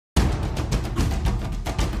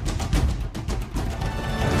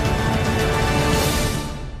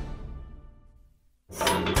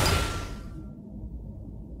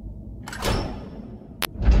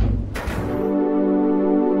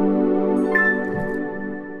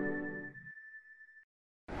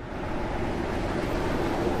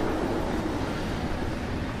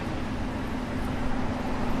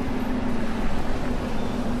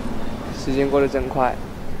时间过得真快，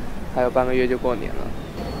还有半个月就过年了。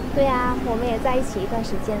对啊，我们也在一起一段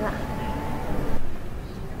时间了。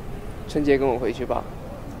春节跟我回去吧，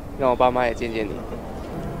让我爸妈也见见你。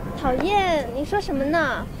讨厌，你说什么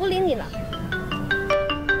呢？不理你了。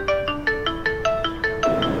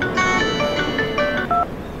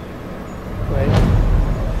喂。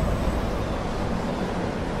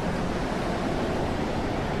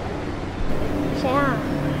谁啊？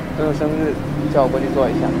朋友生日，叫我过去坐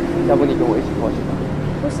一下，要不你跟我一起过去吧？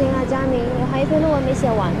不行啊，佳明，我还有一篇论文没写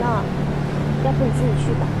完呢，要不你自己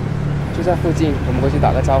去吧。就在附近，我们过去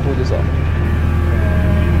打个招呼就走。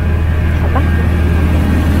好吧。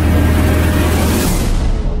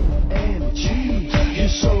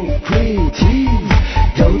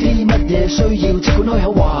有啲乜嘢需要，即管開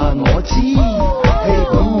口話我知。Hey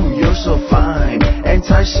boo, you're so fine,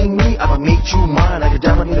 enticing me. I'ma make you mine. I can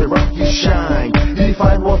definitely rock you shine. You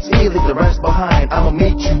find what's it, leave the rest behind. I'ma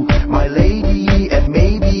make you my lady, and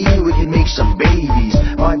maybe we can make some babies.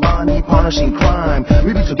 My body punishing crime.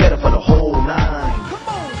 We be together for the whole night.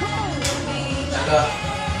 强哥，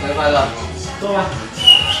生日快乐！坐吧。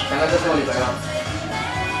强哥，这是我女朋友。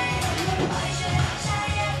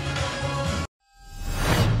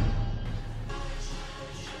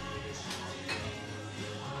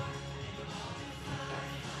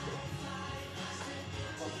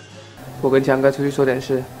我跟强哥出去说点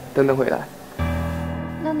事，等等回来。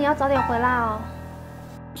那你要早点回来哦。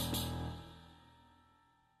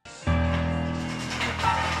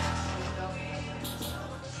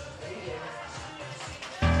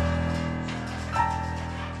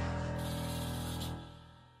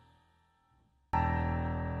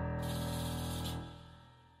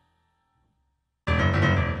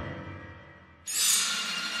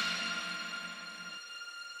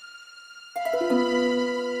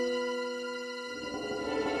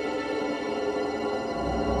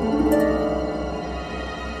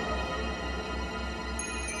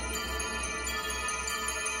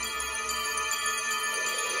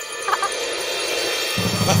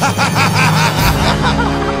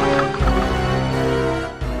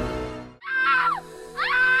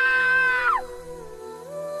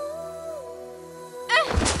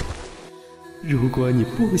如果你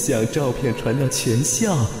不想照片传到全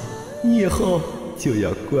校，你以后就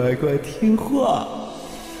要乖乖听话，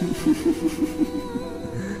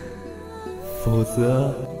否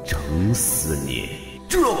则整死你，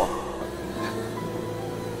知道吧？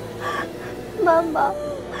妈妈，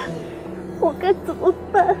我该怎么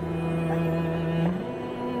办？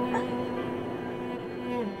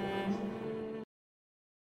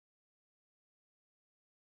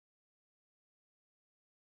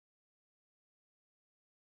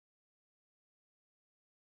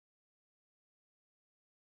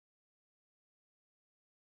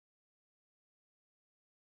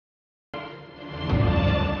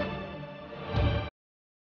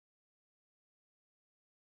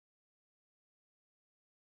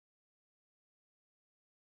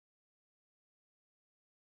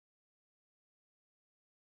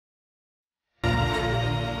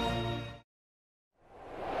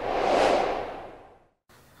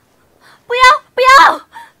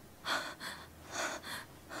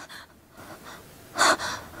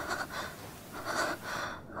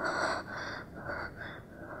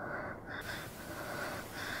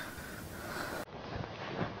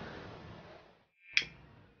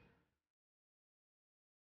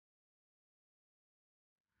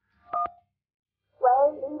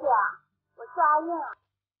林姐，我是阿燕啊，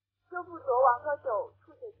舅父昨晚喝酒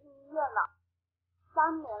吐血进医院了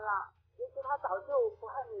，3年了，也许他早就不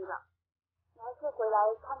恨你了，你还是回来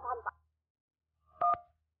看看吧。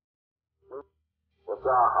我是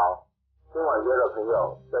阿豪，今晚约了朋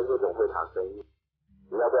友在夜总会谈生意，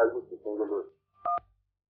你要不要一起听个路？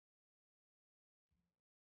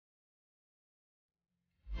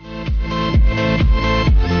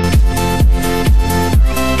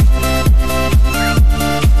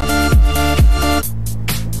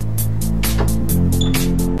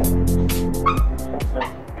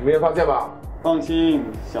你没有放假吧？放心，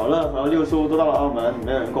小乐和六叔都到了澳门，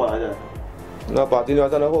没有人过来的。那把今天晚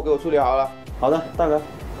上的货给我处理好了。好的，大哥。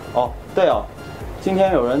哦，对哦，今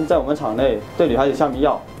天有人在我们厂内对女孩子下迷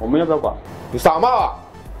药，我们要不要管？你傻帽啊！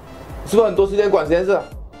你是不是很多时间管实验室？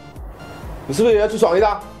你是不是也要去闯一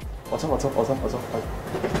趟？我错。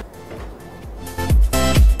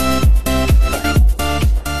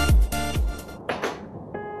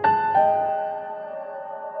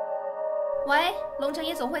喂，龙城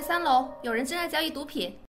夜总会3楼，有人正在交易毒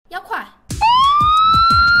品，要快！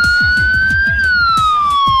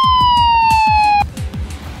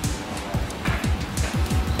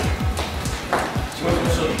请问什么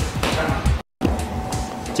事？在哪？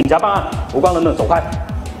警察办案，无关人等走开。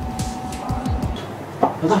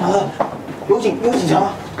老大，老大，有警察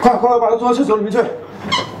吗？快把他抓到厕所里面去！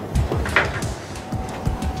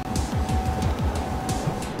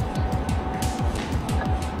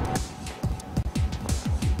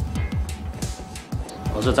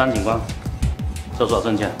我是张警官，这是我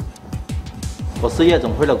证件。我是夜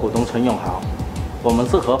总会的股东陈永豪，我们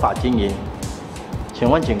是合法经营。请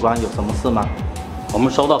问警官有什么事吗？我们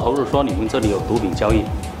收到投诉说你们这里有毒品交易。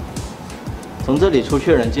从这里出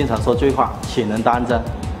去的人经常说醉话，岂能当真？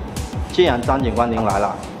既然张警官您来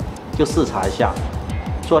了，就视察一下，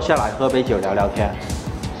坐下来喝杯酒聊聊天。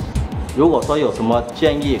如果说有什么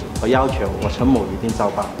建议和要求，我陈某一定照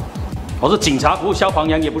办。我是警察，不是消防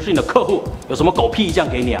员，也不是你的客户，有什么狗屁意见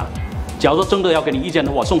给你啊？假如说真的要给你意见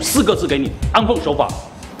的话，送4个字给你：安分守法。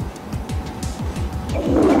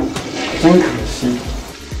真可惜。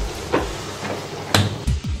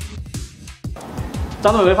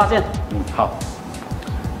张总有没有发现？好。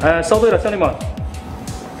收队了，兄弟们。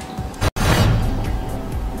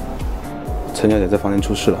陈小姐在房间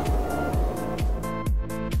出事了。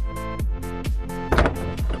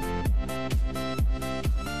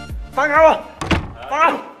放开我！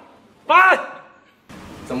放！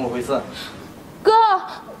怎么回事？哥，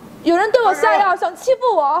有人对我下药，想欺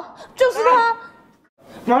负我，就是他。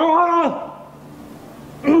马上放！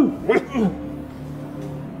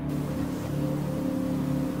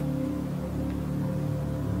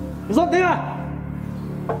你说对啊？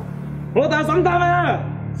我打伤他们，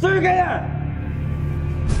谁给呀？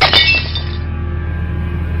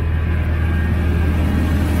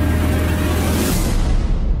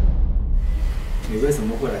你为什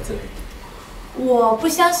么会来这里？我不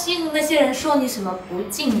相信那些人说你什么不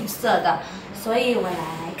近女色的，所以我来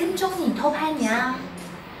跟踪你，偷拍你啊。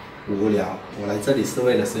无聊，我来这里是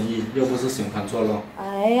为了生意，又不是寻欢作乐。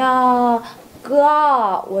哎呀，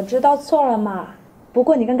哥，我知道错了嘛。不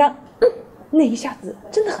过你刚刚那一下子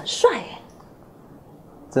真的很帅哎。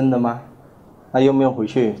真的吗？那用不用回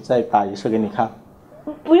去再打一次给你看？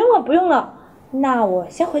不用了，不用了，那我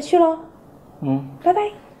先回去喽。拜拜。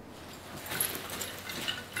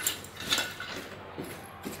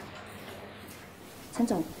陈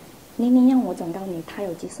总，明明让我转告你，他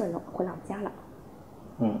有急事回老家了。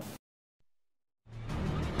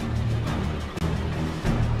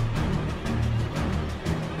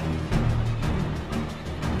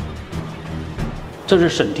这是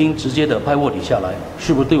省厅直接的派卧底下来，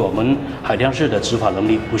是不是对我们海淀市的执法能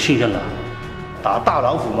力不信任了？打大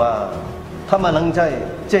老虎嘛，他们能在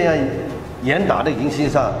这样严打的形势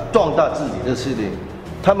上壮大自己的势力，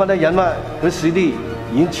他们的人脉和实力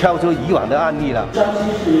已经超出以往的案例了。山西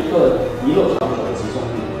是一个遗漏场所的集中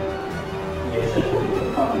地，也是毒品的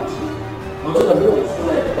贩卖区。而这个六处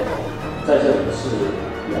呢，在这里是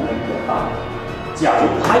原来比较大的。假如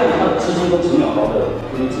还有他的资金跟陈永豪的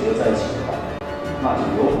跟你结合在一起的话，那就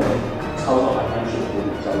有可能操作海滩市的毒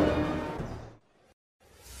品交易。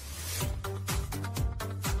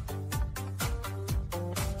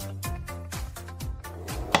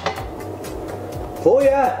服务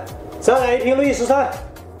员，再来一瓶路易十三。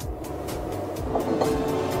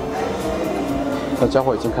那家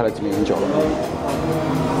伙已经开了几瓶酒了。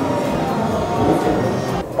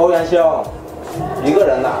欧阳兄，一个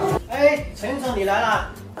人呐？哎，陈总你来了，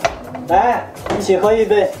来，一起喝一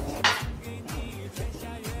杯。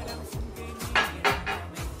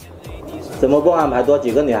怎么不安排多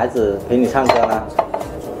几个女孩子陪你唱歌呢？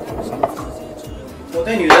我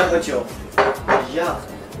对女人和酒一样，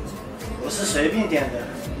不是随便点的。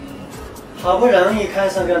好不容易看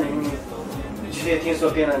上个美女，却听说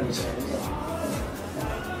跟了你陈总。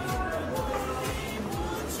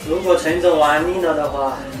如果陈总玩腻了的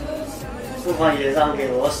话，不妨也让给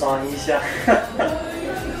我爽一下。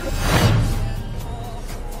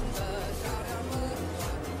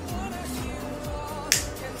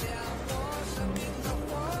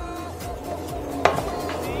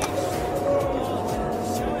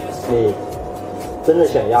你真的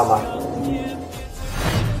想要吗？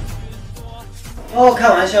哦，开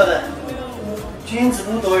玩笑的，君子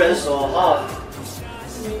不夺人所好。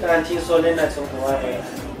但听说恋爱从国外回来，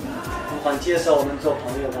不妨介绍我们做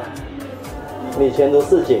朋友吧。你前途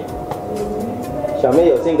似锦，小妹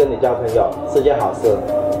有幸跟你交朋友是件好事，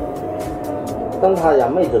但她养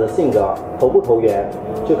妹子的性格投不投缘，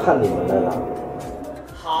就看你们的了。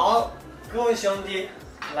好，各位兄弟，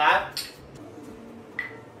来。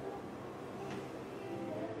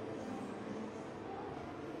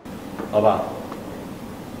老板，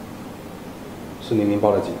是宁宁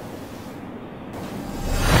报的警。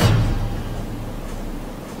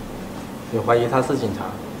你怀疑他是警察？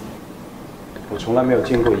我从来没有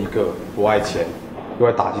见过一个不爱钱、用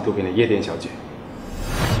来打击毒品的夜店小姐。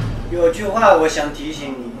有句话我想提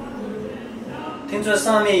醒你，听说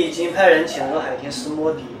上面已经派人潜入海天石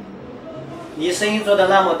摸底，你生意做得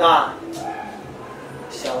那么大，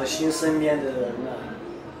小心身边的人啊。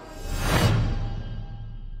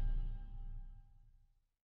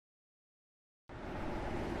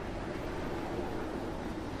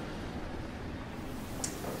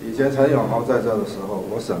以前陈永豪在这的时候，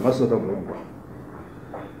我什么事都不用管。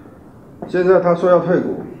现在他说要退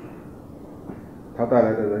股，他带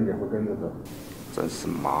来的人也会跟着走，真是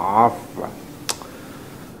麻烦。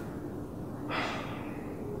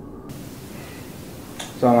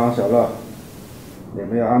张郎、小乐，你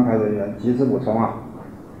们要安排人员及时补充啊。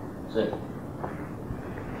是。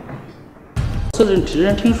此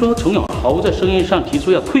人听说陈永豪在生意上提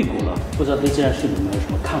出要退股了，不知道对这件事你们有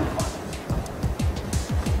什么看法？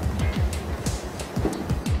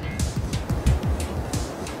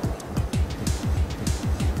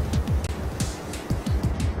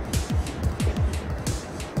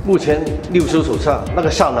目前六叔手上那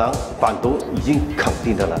个少囊贩毒已经肯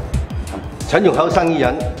定的了。陈永豪生意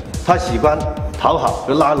人，他喜欢讨好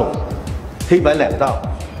和拉拢，黑白两道。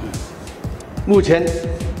目前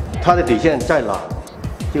他的底线在哪，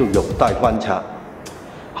就有待观察。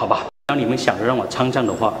好吧，当你们想着让我参战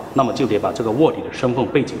的话，那么就得把这个卧底的身份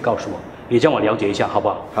背景告诉我，也让我了解一下，好不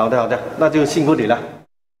好？好的，好的，那就辛苦你了。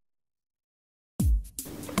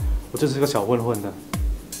我就是个小混混的，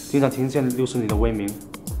经常听见六叔你的威名，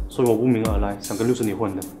所以我慕名而来，想跟六叔你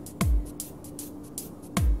混的。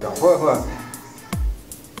小混混，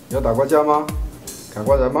有打过架吗？砍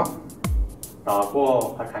过人吗？打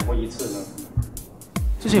过，还砍过一次呢。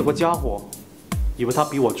之前有个家伙，以为他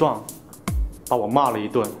比我壮，把我骂了一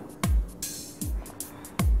顿。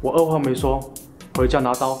我二话没说，回家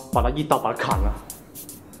拿刀把他一刀把他砍了。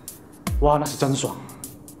哇，那是真爽！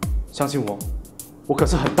相信我，我可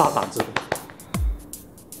是很大胆子的。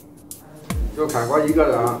就砍过一个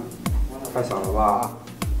人，太少了吧？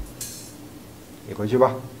你回去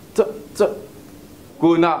吧。这，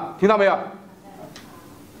滚啊！听到没有？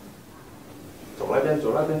走那边，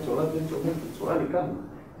走那边，走那边，走那里干嘛？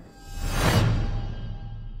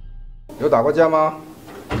有打过架吗？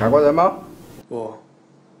砍过人吗？我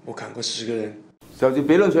砍过10个人。小姐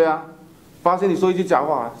别乱吹啊！发现你说一句假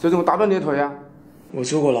话，小姐我打断你的腿啊！我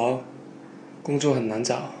坐过牢，工作很难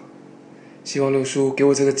找，希望六叔给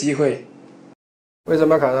我这个机会。为什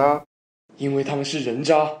么要砍他？因为他们是人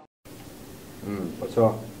渣。不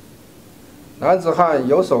错。男子汉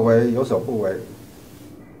有所为有所不为，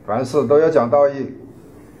凡事都要讲道义。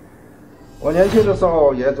我年轻的时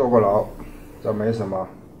候也坐过牢，这没什么。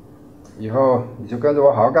以后你就跟着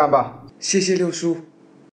我好好干吧。谢谢六叔。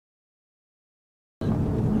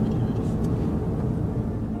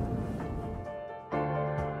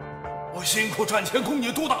我辛苦赚钱供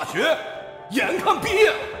你读大学，眼看毕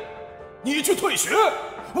业了，你去退学，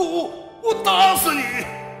我打死你！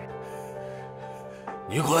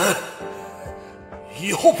你滚！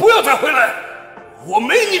以后不要再回来，我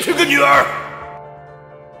没你这个女儿。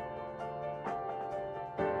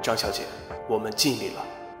张小姐，我们尽力了，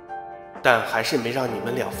但还是没让你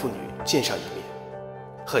们两父女见上一面，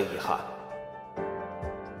很遗憾。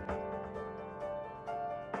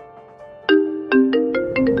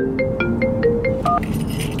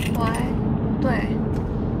喂，对，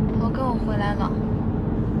头哥我回来了，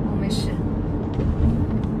我没事。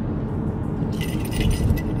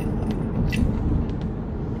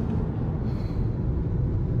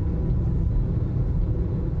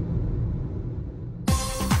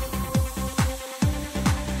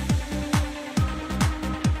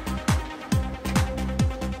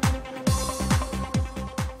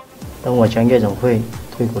等我将夜总会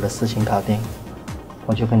退股的事情搞定，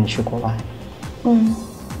我就跟你去国外。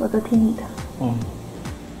我都听你的。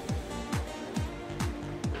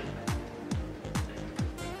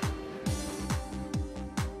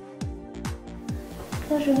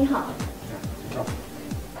教授你好。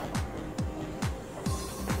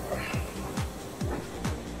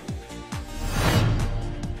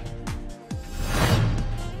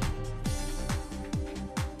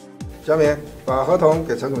佳明，把合同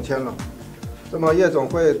给陈总签了，这么夜总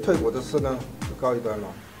会退股的事呢，就告一段落。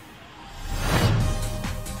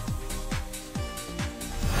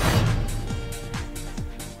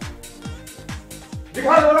你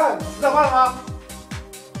看出来，知道话了吗？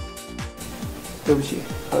对不起，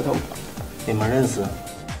合同。你们认识？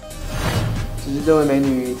只是这位美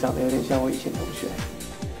女长得有点像我以前同学。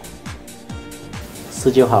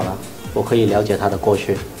是就好了，我可以了解她的过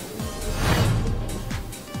去。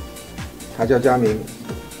他叫佳明，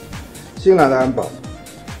新来的安保，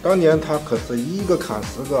当年他可是一个砍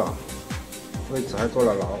10个，为此还坐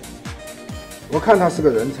了牢。我看他是个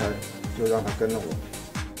人才，就让他跟了我。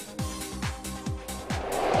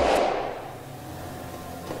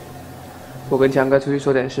我跟强哥出去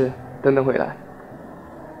说点事，等等回来。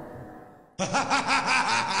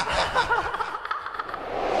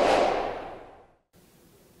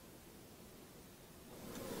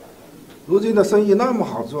如今的生意那么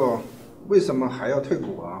好做，为什么还要退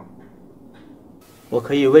股啊？我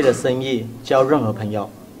可以为了生意交任何朋友，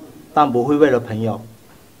但不会为了朋友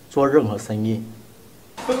做任何生意。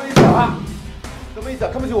什么意思啊？什么意思啊？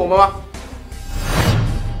看不起我们吗？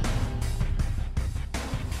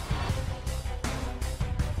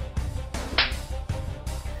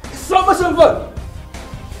什么身份？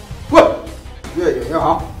滚！越远越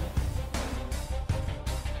好。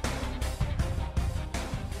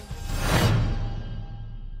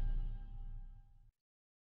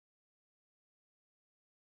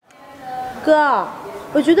哥，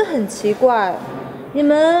我觉得很奇怪，你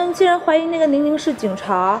们既然怀疑那个宁宁是警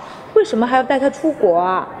察，为什么还要带她出国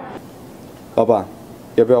啊？老板，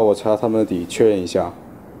要不要我查他们的底确认一下？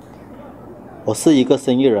我是一个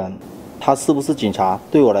生意人，他是不是警察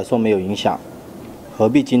对我来说没有影响，何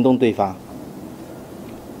必惊动对方？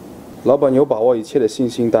老板有把握一切的信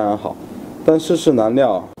心当然好，但世事难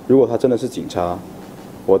料，如果他真的是警察，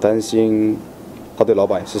我担心他对老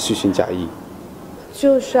板也是虚情假意。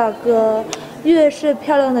就是啊，哥，越是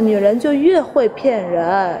漂亮的女人就越会骗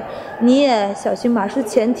人，你也小心马是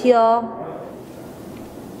前提哦。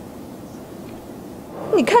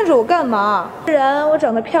你看着我干嘛？虽然我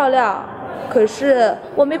长得漂亮，可是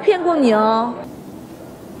我没骗过你哦。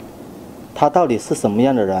他到底是什么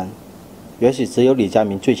样的人，也许只有李佳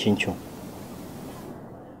明最清楚。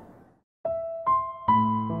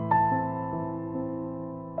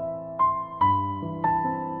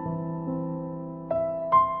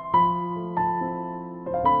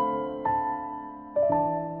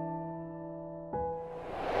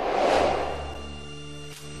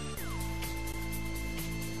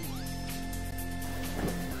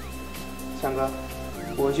强哥，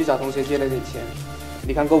我回去找同学借了点钱，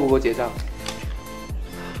你看够不够结账？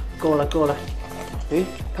够了够了。诶，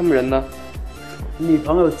他们人呢？女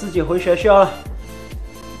朋友自己回学校了，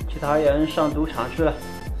其他人上赌场去了。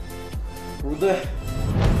不对，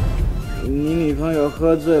你女朋友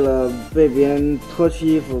喝醉了，被别人脱去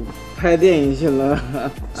衣服拍电影去了。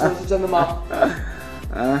这是真的吗？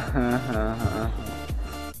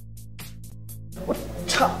我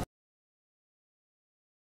操！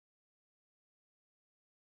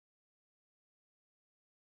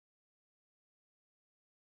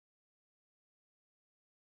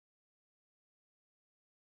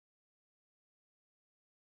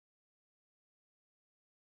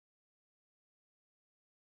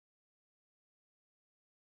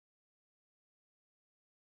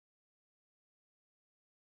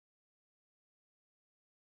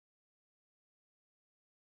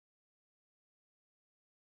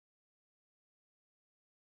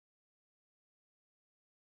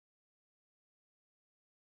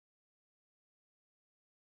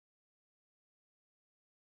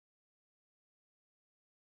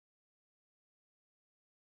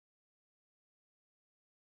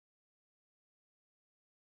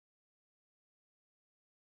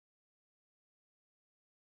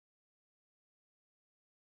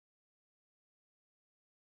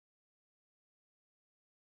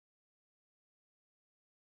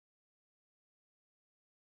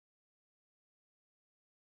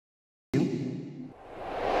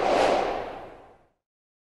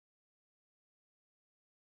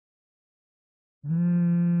喂，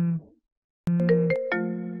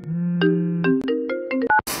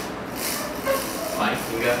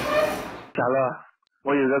林哥。小乐，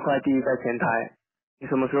我有个快递在前台，你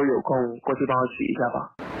什么时候有空过去帮我取一下吧？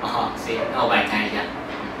哦，行，那我帮你看一下。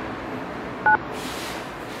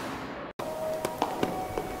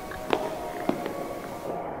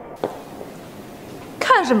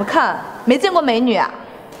看什么看？没见过美女啊？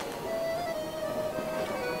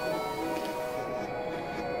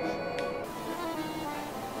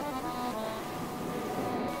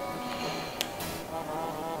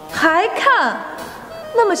还看？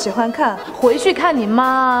那么喜欢看，回去看你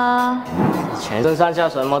妈。全身上下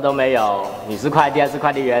什么都没有，你是快递还是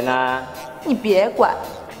快递员啊？你别管。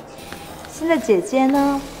现在姐姐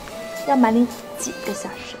呢，要瞒你几个小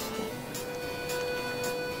时。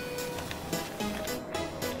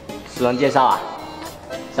熟人介绍啊？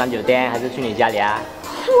上酒店还是去你家里啊？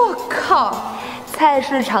我靠，菜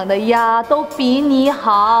市场的鸭都比你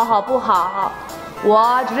好，好不好？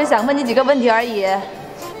我只是想问你几个问题而已。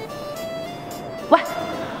喂，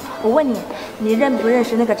我问你，你认不认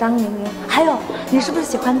识那个张宁宁？还有，你是不是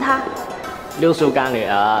喜欢她？六叔干女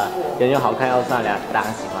儿，人又好看又善良，当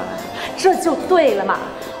然喜欢了。这就对了嘛。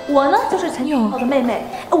我呢就是陈景浩的妹妹，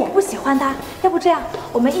我不喜欢他，要不这样，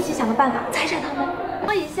我们一起想个办法拆散他们。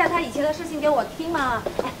说一下他以前的事情给我听嘛。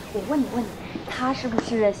哎，我问你，他是不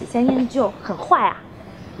是喜新厌旧，很坏啊？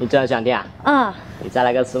你真的想听啊？嗯。你再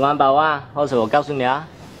来个10万8万，或者我告诉你啊。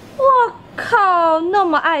我靠，那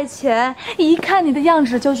么爱钱，一看你的样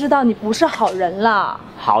子就知道你不是好人了。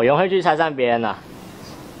好人会去拆散别人的。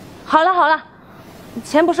好了，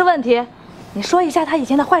钱不是问题，你说一下他以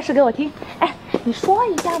前的坏事给我听。哎，你说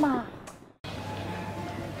一下嘛。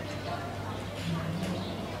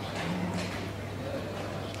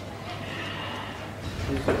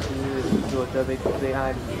你是我这辈子最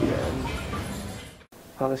爱的女人。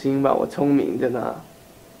放心吧，我聪明着呢，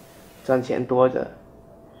赚钱多着，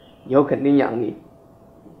以后肯定养你。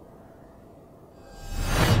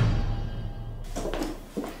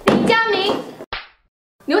林佳明，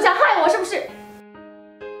你又想害我是不是？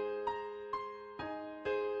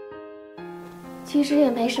其实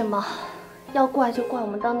也没什么，要怪就怪我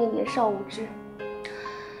们当年年少无知。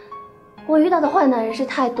我遇到的坏男人是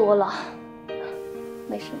太多了，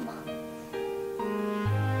没什么。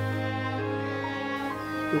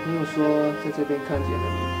有朋友说在这边看见了你，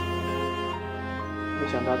没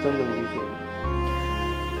想到真的遇见你。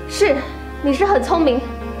是，你是很聪明，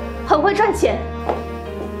很会赚钱。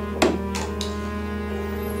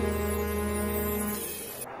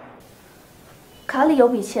卡里有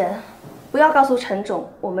笔钱，不要告诉陈总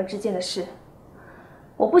我们之间的事。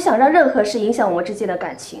我不想让任何事影响我们之间的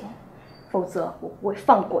感情，否则我不会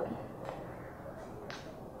放过你。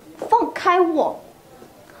放开我！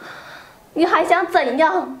你还想怎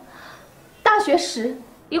样？大学时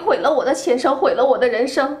你毁了我的前程，毁了我的人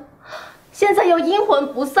生，现在又阴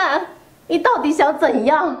魂不散，你到底想怎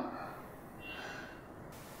样？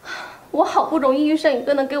我好不容易遇上一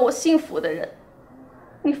个能给我幸福的人，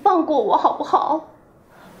你放过我好不好？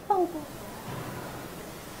放过我。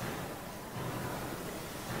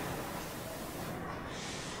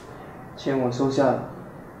钱我收下了，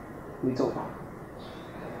你走吧。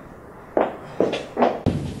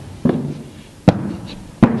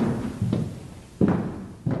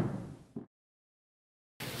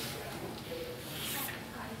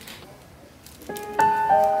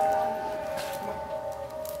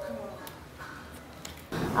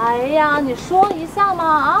哎呀，你说一下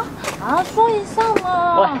嘛，说一下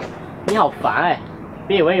嘛。喂，你好烦哎！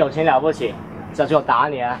别以为有钱了不起，下去我打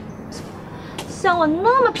你啊！像我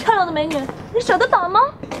那么漂亮的美女，你舍得打吗？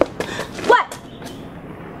喂！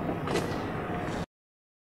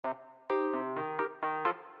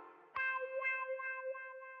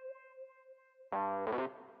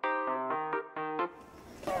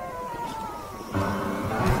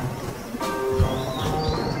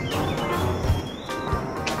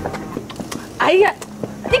哎呀，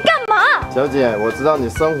你干嘛？小姐，我知道你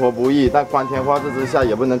生活不易，但光天化日之下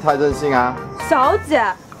也不能太任性啊。小姐，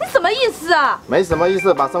你什么意思啊？没什么意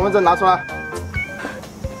思，把身份证拿出来。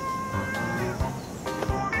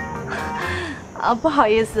不好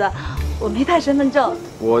意思，我没带身份证。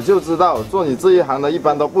我就知道，做你这一行的一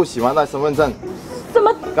般都不喜欢带身份证。怎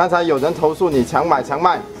么？刚才有人投诉你强买强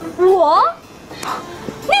卖。我？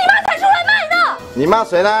你妈才出来卖呢！你骂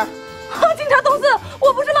谁呢？警察同志，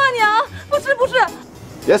我不是骂你啊，不是。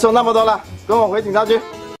别说那么多了，跟我回警察局。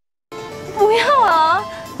不要啊！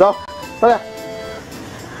走，快点，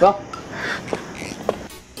走。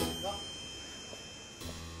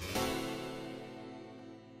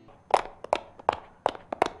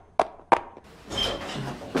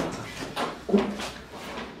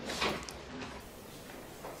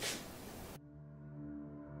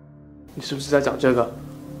你是不是在找这个？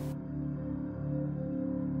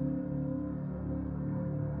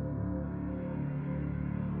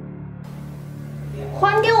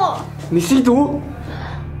还给我！你吸毒？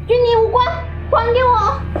与你无关，还给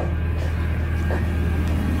我！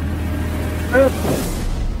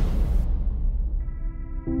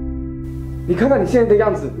你看看你现在的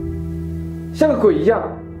样子，像个鬼一样。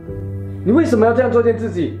你为什么要这样作践自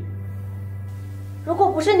己？如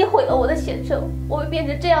果不是你毁了我的前程，我会变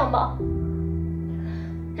成这样吗？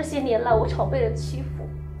这些年来，我常被人欺负，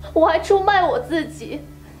我还出卖我自己。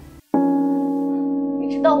你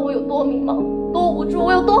知道我有多迷茫，多无助，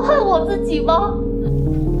我有多恨我自己吗？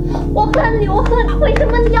我恨你，我恨你，为什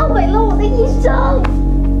么你要毁了我的一生？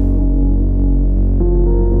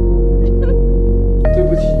对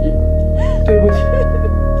不起，对不起。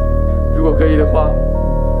如果可以的话，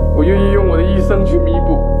我愿意用我的一生去弥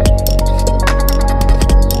补。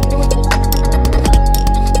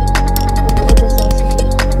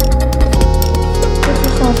世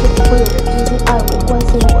上是不会有人真心爱我、关心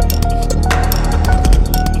我的。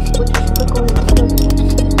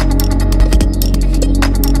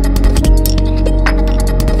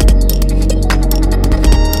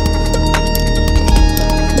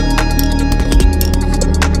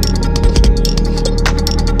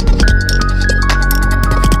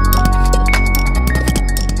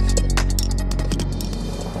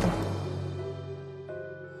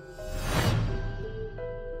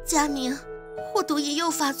佳明，我毒瘾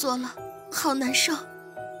又发作了，好难受，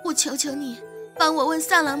我求求你帮我问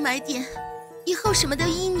萨朗买点，以后什么都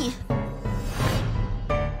依你。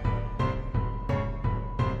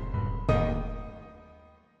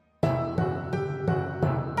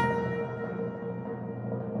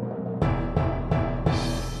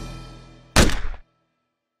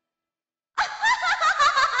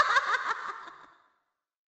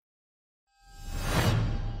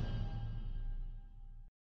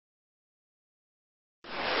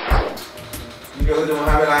你哥哥怎么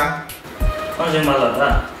还没来？放心吧，老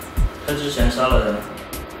大，他之前杀了人，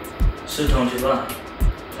是通缉犯，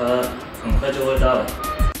他很快就会到了。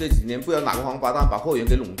这几年不知道哪个王八蛋把货源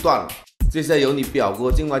给垄断了，这下有你表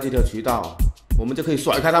哥境外这条渠道，我们就可以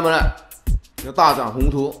甩开他们了，要大展宏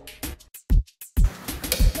图。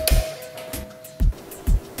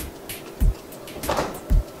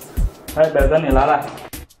哎，表哥你来了。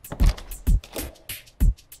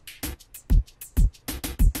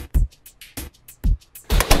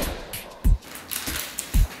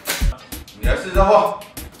你来试这货。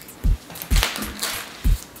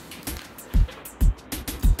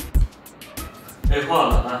黑化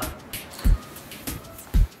了啊！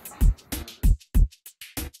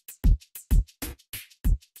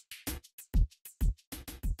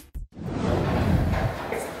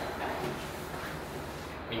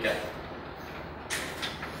敏感。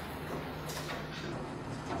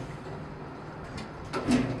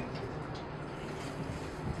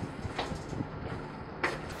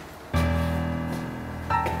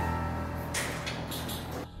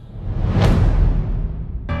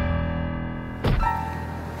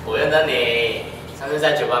我认得你，上次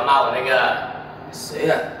在酒吧骂我那个。谁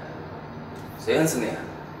呀？谁认识你啊？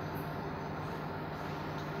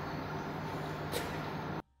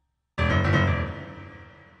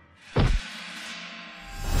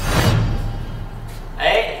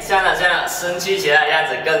哎，像了像了，生气起来的样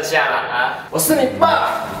子更像了啊！我是你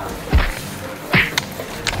爸。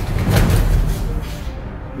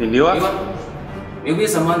你牛啊！牛逼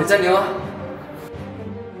什么？你再牛啊！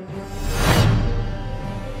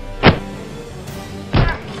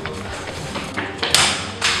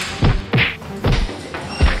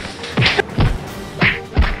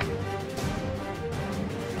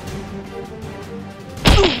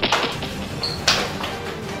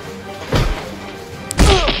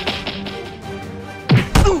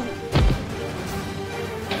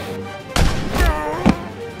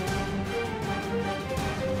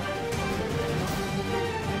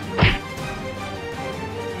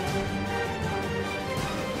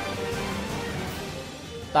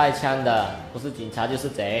带枪的不是警察就是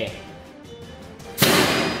贼。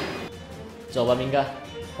走吧，明哥，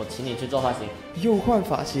我请你去做发型。又换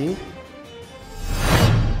发型？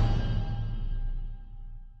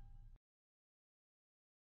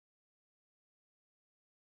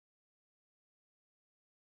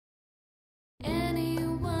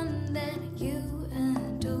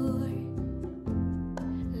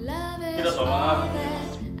记得守门啊！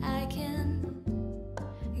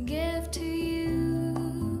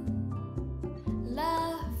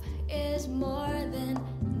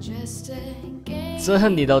这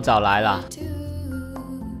你都找来了，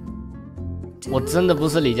我真的不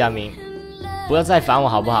是李佳明，不要再烦我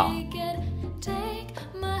好不好？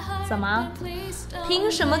怎么？凭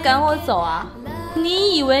什么赶我走啊？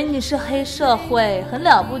你以为你是黑社会很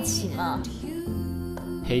了不起吗？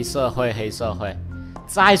黑社会，黑社会，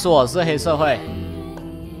再说我是黑社会，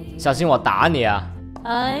小心我打你啊！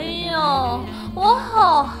哎呦，我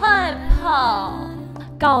好害怕！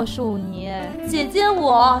告诉你，姐姐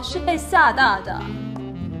我是被吓大的。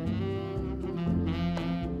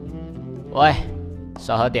喂，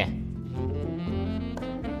少喝点。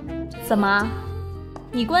怎么？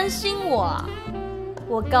你关心我啊？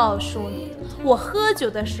我告诉你，我喝酒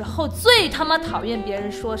的时候最他妈讨厌别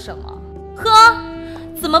人说什么。喝？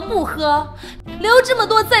怎么不喝？留这么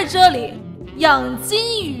多在这里养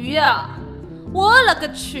金鱼啊！我勒个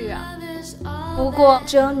去啊！不过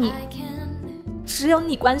只有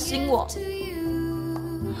你关心我，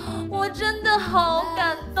我真的好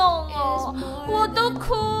感动哦，我都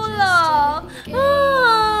哭了。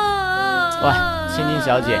喂，千金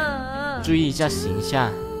小姐，注意一下形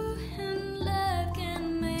象。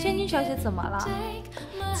千金小姐怎么了？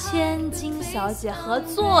千金小姐和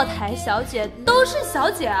坐台小姐都是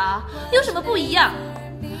小姐啊，有什么不一样？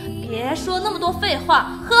别说那么多废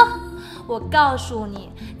话，喝！我告诉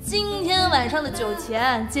你，今天晚上的酒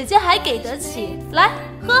钱，姐姐还给得起。来，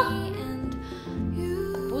喝，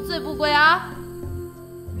不醉不归啊！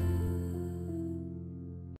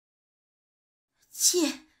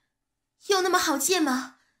借，有那么好借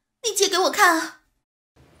吗？你借给我看啊！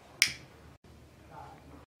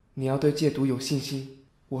你要对戒毒有信心，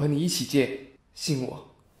我和你一起戒，信我。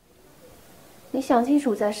你想清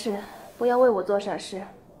楚再试，不要为我做傻事。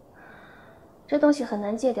这东西很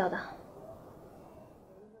难戒掉的。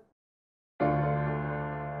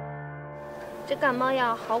这感冒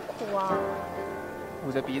药好苦啊！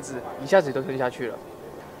捂着鼻子，一下子就吞下去了。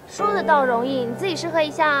说的倒容易，你自己试喝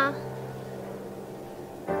一下啊。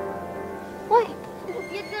喂，你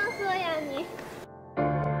别真喝呀你！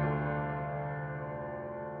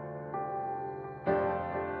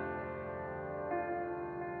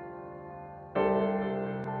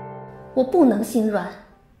我不能心软，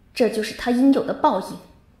这就是他应有的报应。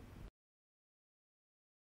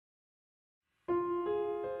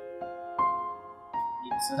你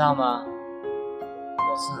知道吗？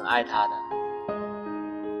我是很爱他的。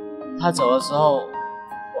他走的时候，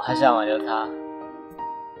我还想挽留他，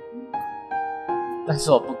但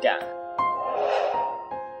是我不敢。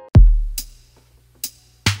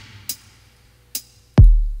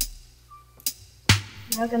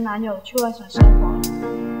我要跟男友去外省生活，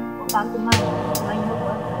我反不卖了，可能以后不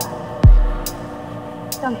会回来。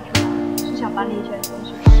叫你出来是想把你以前的东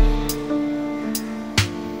西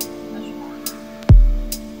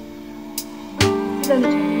记得你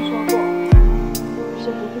曾经说过，有些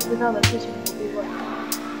不知道的事情不必问。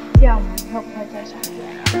既然我们以后不会再相遇，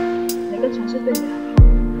哪个城市对你来说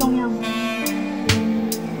重要吗？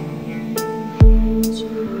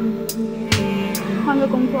换个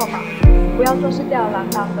工作吧，不要做事吊儿郎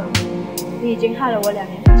当的。你已经害了我2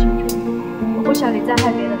年的青春，我不想你再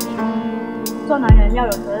害别的地方。做男人要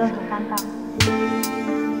有责任和担当。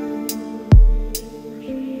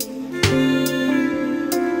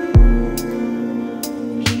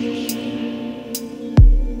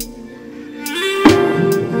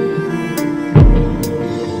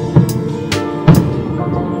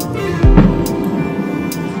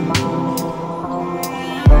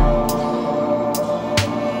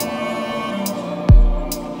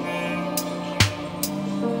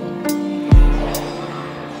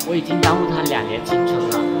我已经耽误他2年青春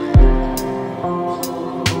了。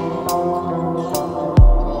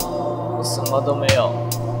我什么都没有。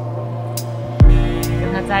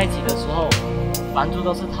跟他在一起的时候，房租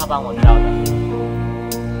都是他帮我交的。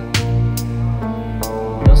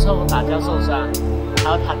有时候我打架受伤，还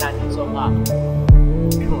要他担心说话。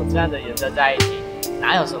跟我这样的人在一起，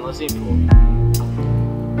哪有什么幸福？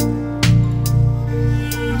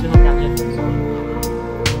最后干脆分手了。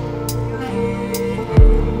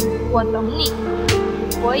我懂你，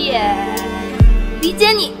我也理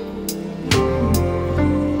解你。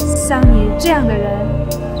像你这样的人，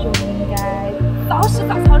就应该早死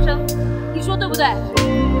早超生，你说对不对？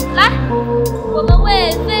来，我们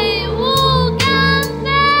为废物干杯！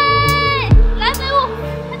来，废物，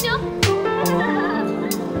喝酒。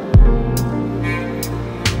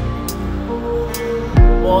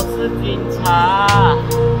我是警察。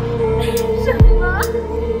什么？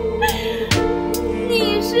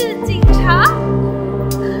你是警察？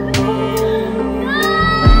啊！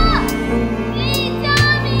李佳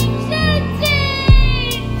明是警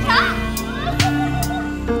察。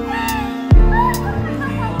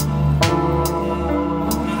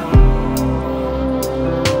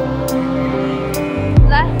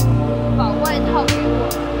来，把外套给我。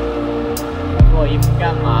脱我衣服干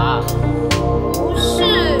嘛？不是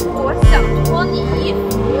我想脱你衣服，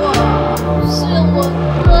是我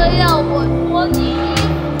哥要我脱你衣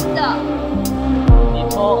服的。你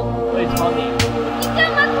脱，我也脱你。你干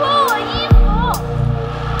嘛脱我衣服？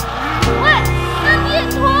喂，那你也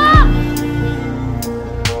脱。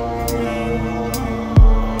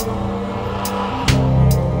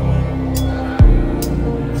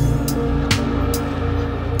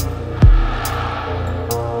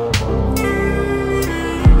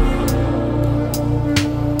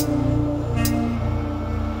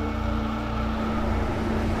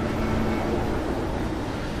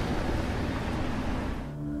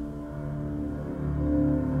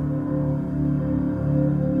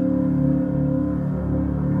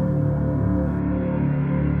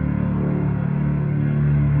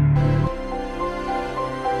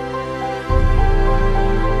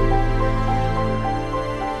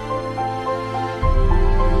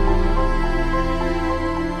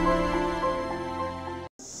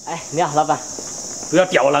你好，老板。不要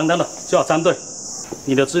吊儿郎当的，就要站队。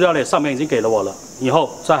你的资料呢，上面已经给了我了，以后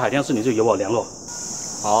在海天市你就有我联络。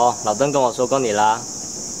哦，老邓跟我说过你啦。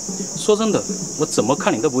说真的，我怎么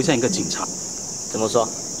看你都不像一个警察。怎么说？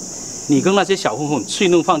你跟那些小混混吃一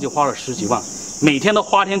顿饭就花了10几万，每天都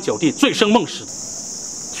花天酒地，醉生梦死。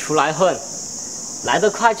出来混，来得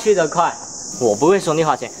快去得快。我不会收你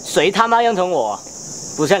花钱，谁他妈认同我？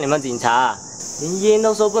不像你们警察，连烟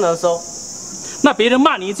都说不能收。那别人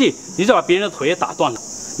骂你一句，你就把别人的腿也打断了，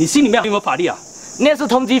你心里面有没有法力啊？那是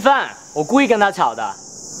通缉犯，我故意跟他吵的，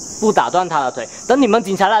不打断他的腿。等你们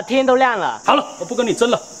警察来，天都亮了。好了，我不跟你争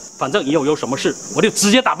了，反正以后有什么事，我就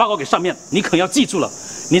直接打报告给上面。你可要记住了，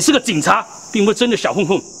你是个警察，并不是真的小混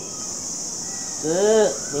混。是，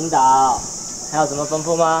领导，还有什么吩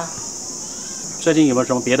咐吗？最近有没有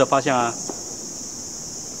什么别的发现啊？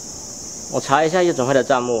我查一下夜总会的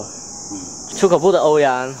账目，出口部的欧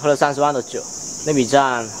阳喝了30万的酒，那笔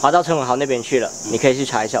账划到陈文豪那边去了，你可以去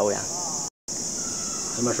查一下欧阳。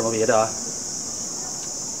有没有什么别的啊？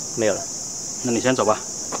没有了。那你先走吧。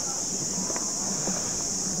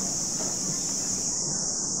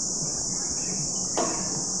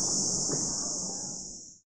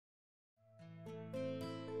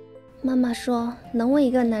妈妈说，能为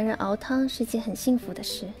一个男人熬汤是件很幸福的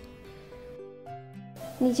事。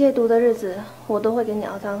你戒毒的日子，我都会给你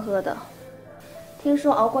熬汤喝的。听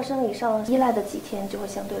说熬过生理上依赖的几天，就会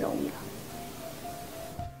相对容易了。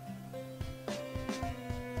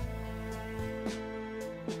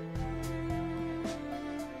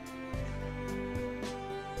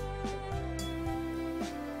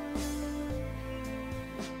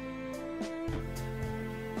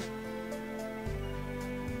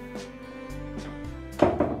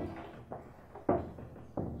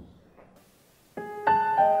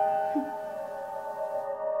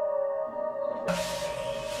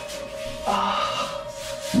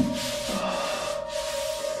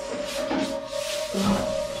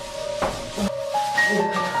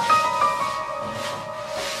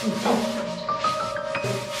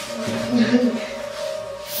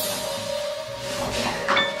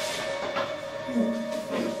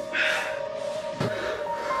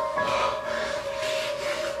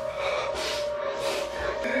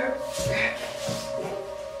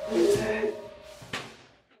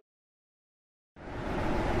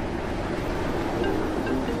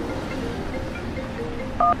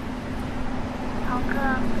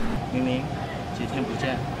明明，几天不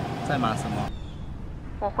见，在忙什么？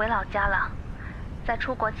我回老家了，在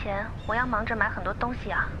出国前，我要忙着买很多东西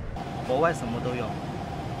啊。国外什么都有，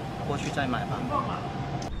过去再买吧。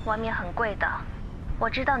外面很贵的，我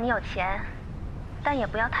知道你有钱，但也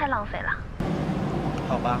不要太浪费了。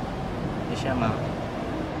好吧，你先忙。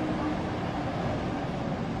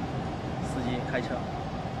司机开车。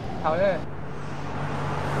好嘞。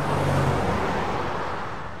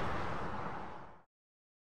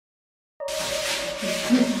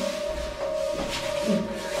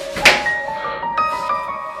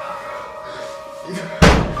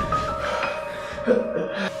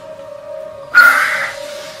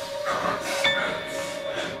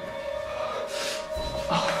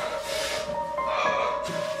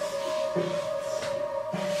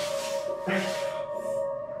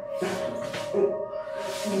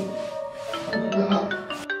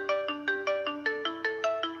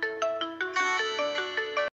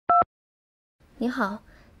你好，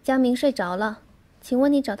佳明睡着了，请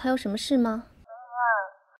问你找他有什么事吗？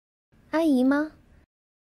阿姨吗？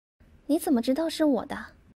你怎么知道是我的？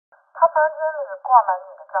他房间里挂满你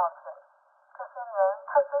的照片，这些年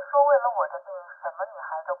他虽说为了我的病什么女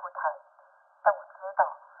孩都不谈，但我知道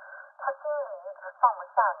他心里一直放不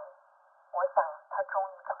下你，我想他终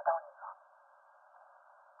于找到你了。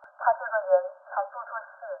他这个人常做错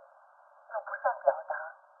事，又不善表达，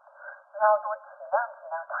你要多体谅体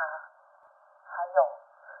谅他。还有，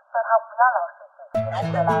叫他不要老是自己又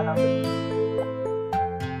回来了。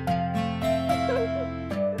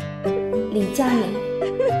李佳明，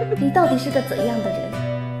你到底是个怎样的人？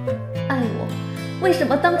爱我，为什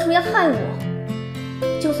么当初要害我？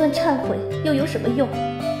就算忏悔，又有什么用？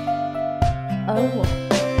而我，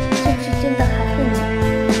是不是真的还恨你？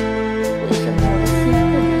为什么我的心会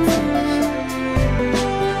如此难受？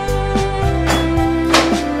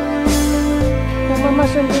我妈妈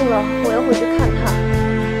生病了，我要回去看她。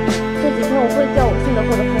这几天我会叫我信得过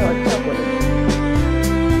的朋友照顾你。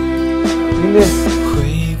玲玲。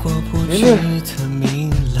玲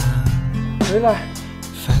玲，回来！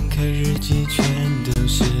翻开日记，全都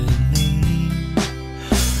是你。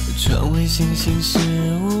窗外星星是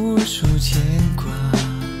无数牵挂，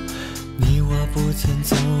你我不曾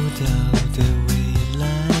走到的未来。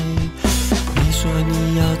你说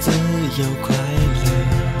你要自由快乐，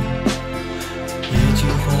一句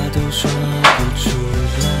话都说不出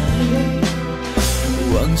来。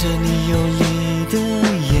望着你有力的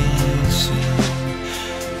眼神，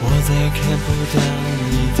我再看不到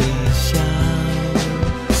你的笑。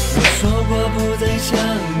我说过不再想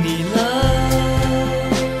你了，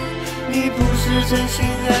你不是真心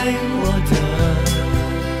爱我的。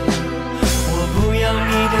我不要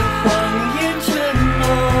你的谎言。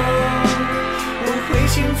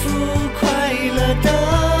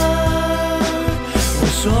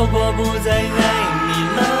说过不再爱你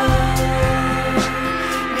了，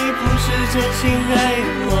你不是真心爱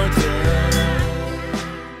我的。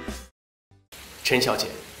陈小姐，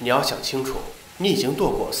你要想清楚，你已经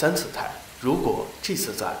堕过3次胎，如果这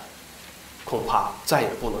次再，恐怕再也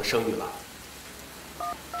不能生育了。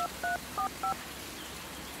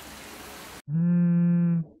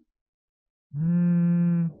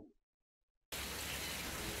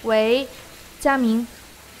喂，佳明，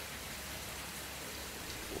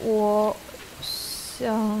我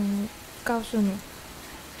想告诉你，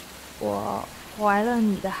我怀了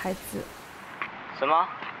你的孩子。什么？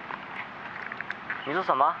你说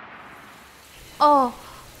什么？哦，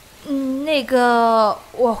那个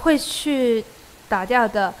我会去打掉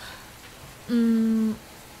的。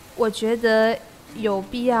我觉得有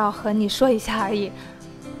必要和你说一下而已。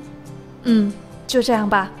就这样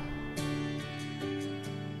吧。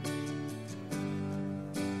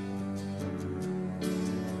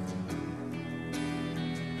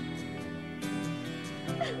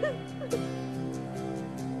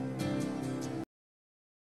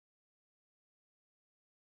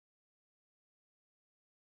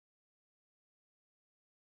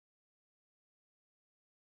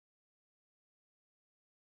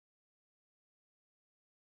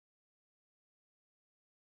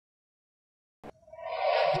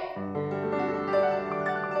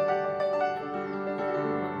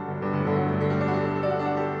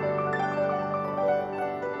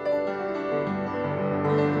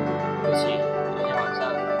对不起，昨天晚上。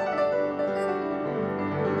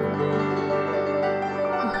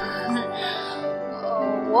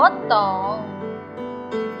我懂，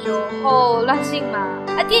酒后乱性嘛，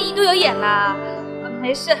电影都有演啦，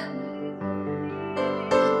没事。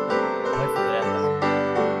不会负责任的。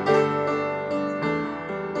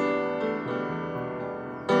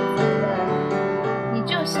你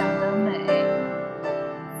就想得美，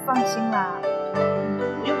放心啦，不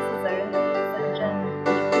用负责任，反正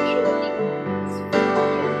你不是我第一个女子，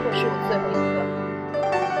也不会是我最后一个。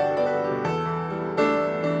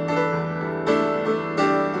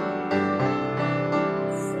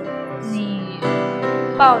你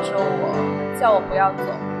抱着我，叫我不要走。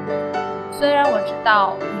虽然我知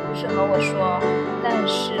道你不是和我说，但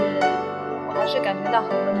是我还是感觉到很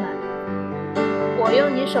温暖。我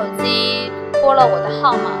用你手机拨了我的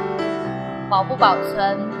号码，保不保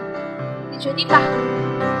存，你决定吧。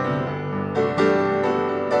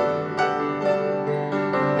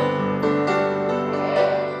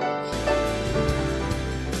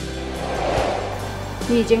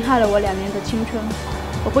你已经害了我2年的青春，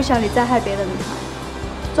我不想你再害别的女孩。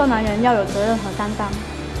做男人要有责任和担当。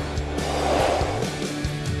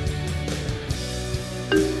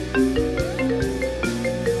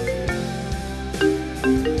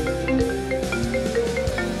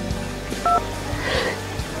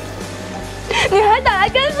你还打来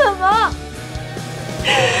干什么？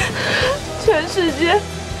全世界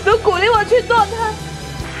都鼓励我去堕胎，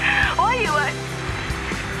我以为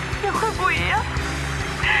你会不一样，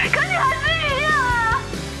可你还是一样啊！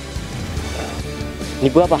你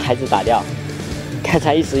不要把孩子打掉。刚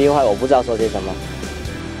才一时一坏，我不知道说些什么。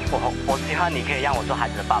我希望你可以让我做孩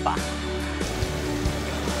子的爸爸。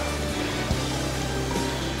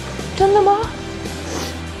真的吗？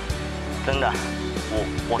真的，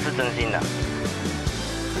我是真心的。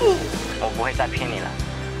我不会再骗你了。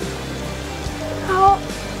好。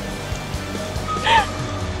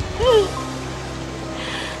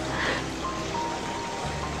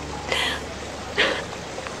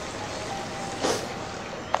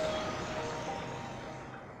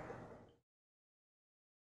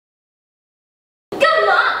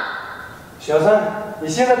小三，你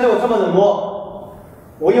现在对我这么冷漠，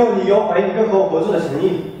我有理由怀疑你跟和我合作的诚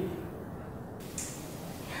意。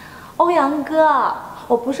欧阳哥，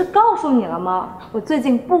我不是告诉你了吗？我最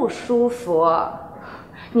近不舒服，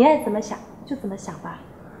你爱怎么想就怎么想吧。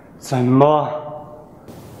怎么？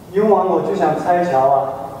用完我就想拆桥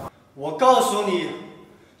啊？我告诉你，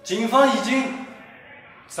警方已经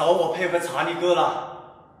找我配合查你哥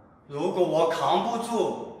了。如果我扛不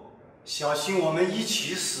住，小心我们一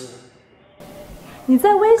起死。你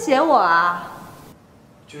在威胁我啊？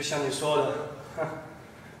就像你说的，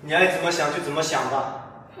你爱怎么想就怎么想吧。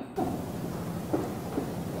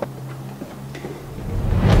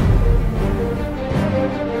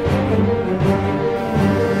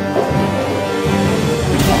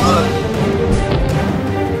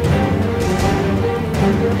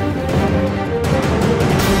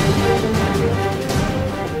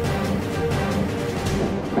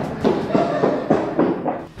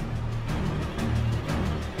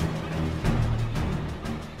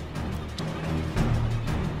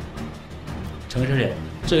陈小姐，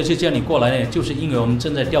这一次叫你过来呢，就是因为我们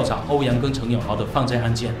正在调查欧阳跟程永豪的犯罪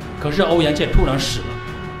案件。可是欧阳却突然死了，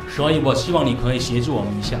所以我希望你可以协助我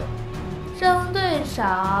们一下。郑队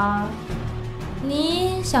长，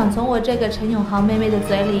你想从我这个陈永豪妹妹的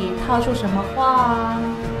嘴里套出什么话啊？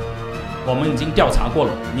我们已经调查过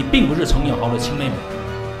了，你并不是程永豪的亲妹妹。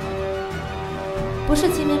不是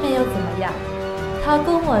亲妹妹又怎么样？她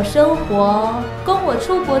跟我生活，跟我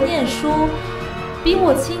出国念书，比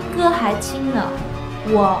我亲哥还亲呢。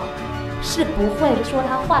我是不会说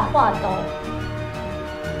她坏话的哦。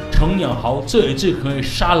程永豪这一次可以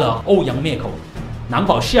杀了欧阳灭口，难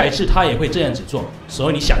保下一次他也会这样子做，所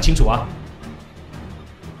以你想清楚啊！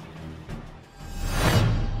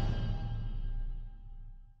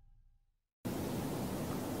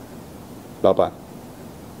老板，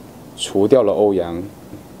除掉了欧阳，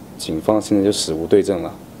警方现在就死无对证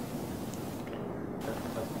了。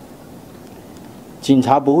警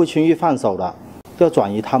察不会轻易放手的，要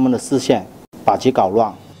转移他们的视线，把其搞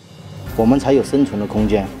乱，我们才有生存的空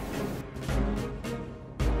间。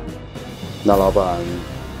那老板，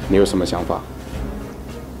你有什么想法？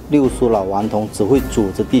六叔老顽童只会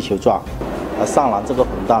组织地球转，而上篮这个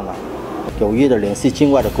混蛋呢，有意的联系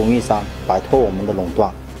境外的供应商，摆脱我们的垄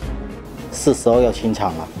断。是时候要清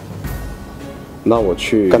场了。那我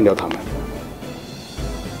去干掉他们。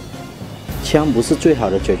枪不是最好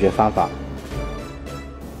的解决方法，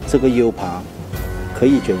这个 U 盘可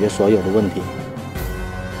以解决所有的问题。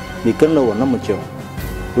你跟了我那么久，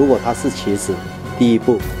如果他是棋子，第一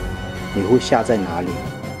步你会下在哪里？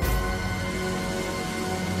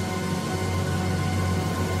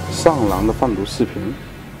上狼的贩毒视频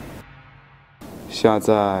下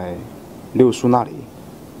在六叔那里。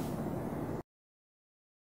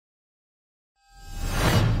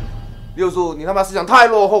六叔，你他妈思想太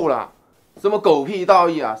落后了，什么狗屁道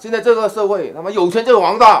义啊！现在这个社会，他妈有钱就是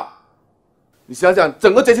王道。你想想，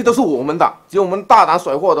整个街区都是我们的，只要我们大胆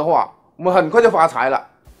甩货的话，我们很快就发财了。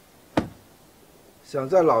想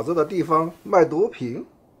在老子的地方卖毒品，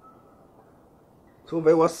除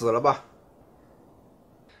非我死了吧。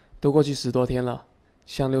都过去10多天了，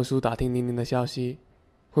向六叔打听宁宁的消息，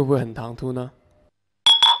会不会很唐突呢？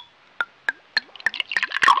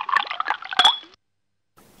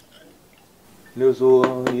六叔，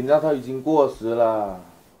你那套已经过时了，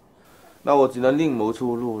那我只能另谋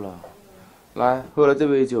出路了。来，喝了这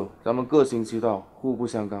杯酒，咱们各行其道，互不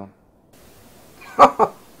相干。哈哈，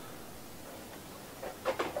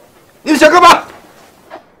你想干嘛？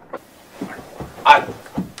哎，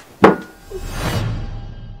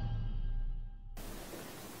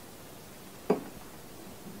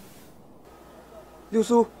六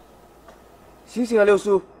叔，醒醒啊，六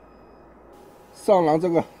叔！上狼这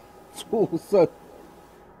个畜生，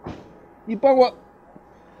你帮我！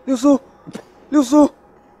六叔，六叔，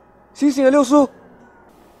醒醒啊，六叔！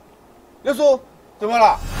六叔，怎么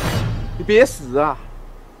了？你别死啊！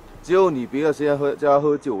只有你别了，谁就要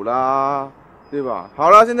喝酒啦，对吧？好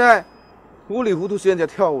了，现在糊里糊涂学人家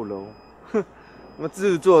跳楼，哼，他妈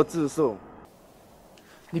自作自受！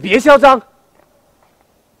你别嚣张！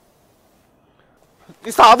你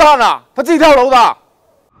傻蛋啊！他自己跳楼的。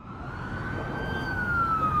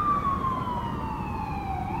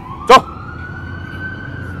走。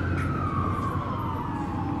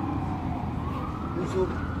六叔，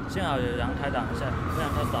幸好有人开挡一下，不然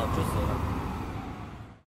他早就死了。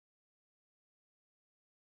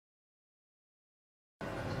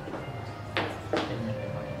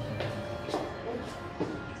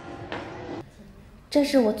这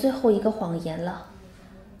是我最后一个谎言了。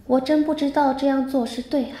我真不知道这样做是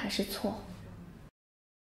对还是错。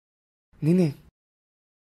宁宁，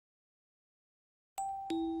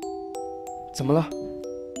怎么了？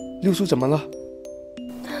六叔怎么了？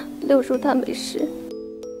六叔他没事。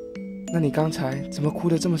那你刚才怎么哭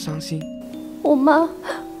得这么伤心？我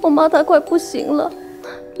妈她快不行了，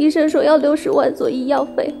医生说要60万做医药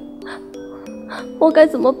费，我该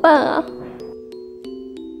怎么办啊？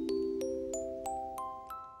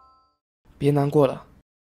别难过了。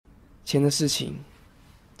钱的事情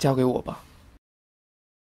交给我吧。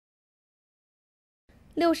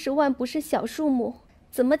60万不是小数目，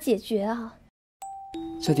怎么解决啊？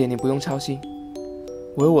这点你不用操心，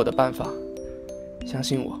我有我的办法，相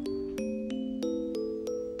信我。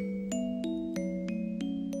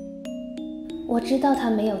我知道他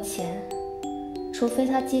没有钱，除非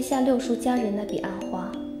他接下六叔家人那笔暗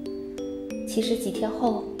花。其实几天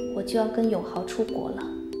后我就要跟永豪出国了。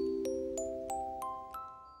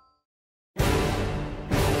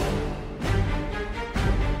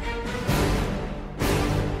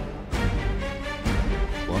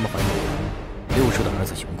六叔的儿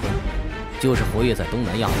子熊坤，就是活跃在东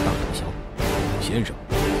南亚的大毒枭。先生，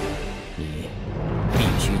你必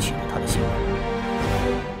须取得他的信任。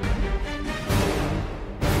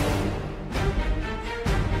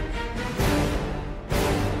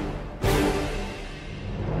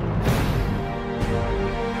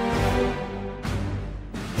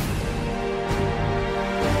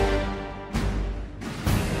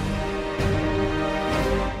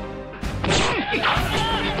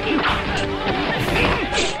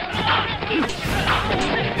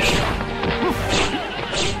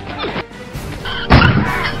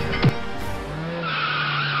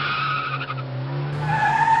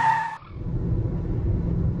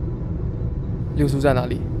六叔在哪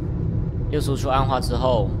里？六叔出暗化之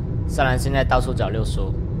后，三郎现在到处找六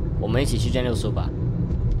叔，我们一起去见六叔吧。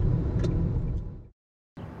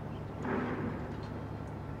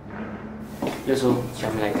六叔，小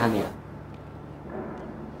明来看你了。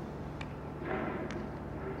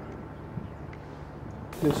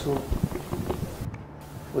六叔，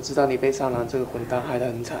我知道你被三郎这个混蛋害得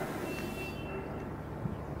很惨，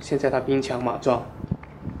现在他兵强马壮，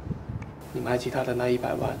你买起他的那100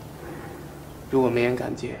万。如果没人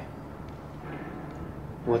敢借，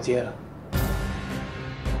我借了。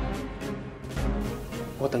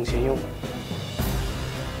我等钱用，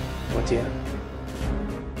我借了。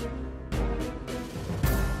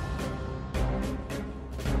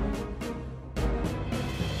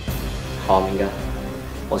好，明哥，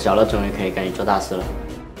我小乐终于可以跟你做大事了。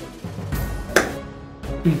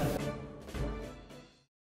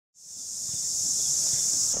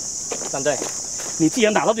三队，你既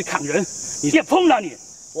然拿刀去砍人，你别碰了你！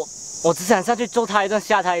我只想上去揍他一顿，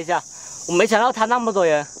吓他一下，我没想到他那么多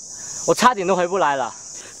人，我差点都回不来了。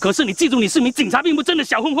可是你记住，你是名警察，并不真的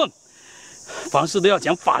小混混，凡事都要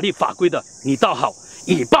讲法律法规的。你倒好，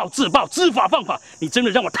以暴制暴，知法犯法，你真的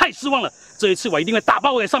让我太失望了。这一次我一定会打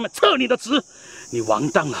包给上面撤你的职，你完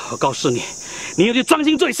蛋了！我告诉你，你要去专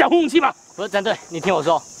心做小混混去吧。不是张队，你听我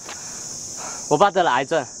说，我爸得了癌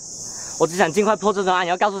症，我只想尽快破这桩案，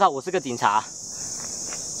要告诉他我是个警察。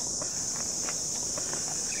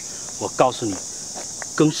我告诉你，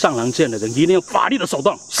跟上郎这样的人一定用法律的手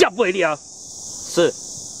段下不为例啊！是。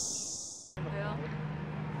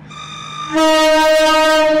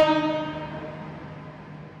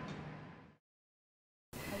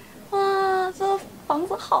哇，这房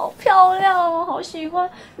子好漂亮哦，好喜欢！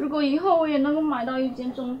如果以后我也能够买到一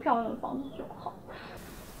间这么漂亮的房子就好。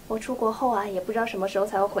我出国后啊，也不知道什么时候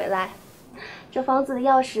才会回来，这房子的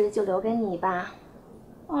钥匙就留给你吧。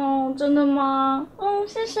哦，真的吗？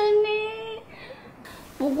谢谢你。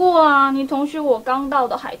不过啊，你同学我刚到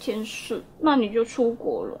的海天市，那你就出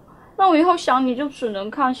国了，那我以后想你就只能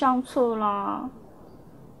看相册啦。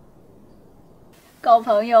搞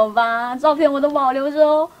朋友吧，照片我都保留着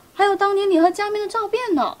哦，还有当年你和佳明的照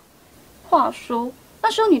片呢。话说，那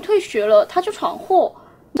时候你退学了，他就闯祸，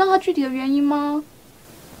你知道他具体的原因吗？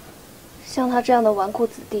像他这样的纨绔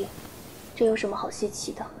子弟，这有什么好稀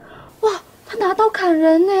奇的？哇！他拿刀砍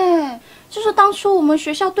人呢，就是当初我们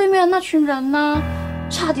学校对面的那群人呢，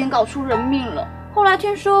差点搞出人命了。后来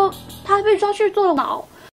听说他还被抓去坐牢，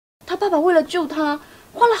他爸爸为了救他，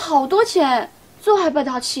花了好多钱，最后还被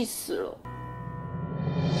他气死了。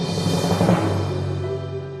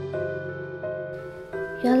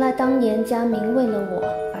原来当年佳明为了我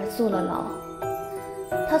而坐了牢，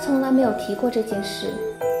他从来没有提过这件事。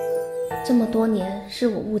这么多年是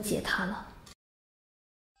我误解他了。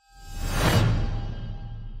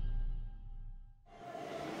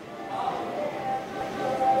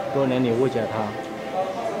多年你误解他，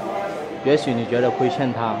也许你觉得亏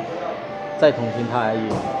欠他，再同情他而已，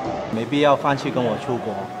没必要放弃跟我出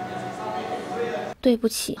国。对不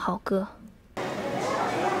起，豪哥。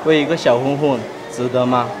为一个小混混，值得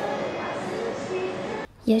吗？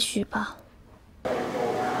也许吧。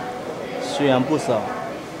虽然不舍，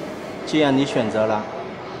既然你选择了，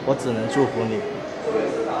我只能祝福你。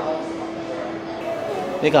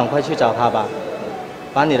你赶快去找他吧，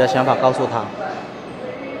把你的想法告诉他。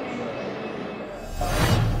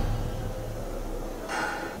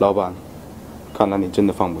老板，看来你真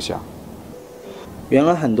的放不下。原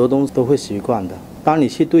来很多东西都会习惯的。当你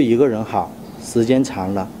去对一个人好，时间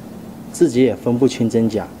长了，自己也分不清真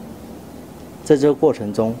假。在这个过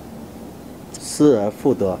程中，失而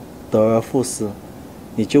复得，得而复失，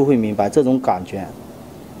你就会明白这种感觉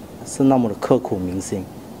是那么的刻骨铭心。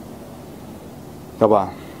老板，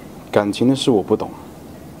感情的事我不懂，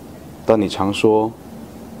但你常说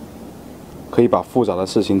可以把复杂的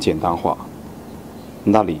事情简单化。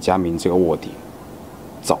那李佳明这个卧底，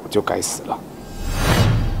早就该死了。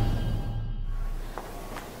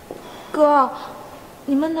哥，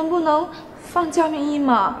你们能不能放佳明一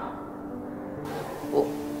马？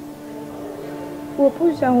我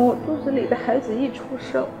不想我肚子里的孩子一出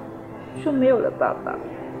生就没有了爸爸。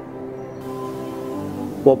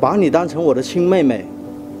我把你当成我的亲妹妹，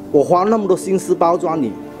我花那么多心思包装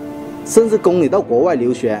你，甚至供你到国外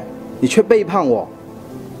留学，你却背叛我。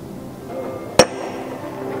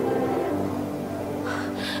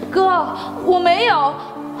哥，我没有，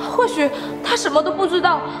或许他什么都不知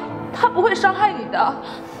道，他不会伤害你的。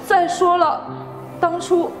再说了，当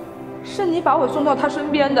初是你把我送到他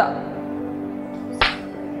身边的。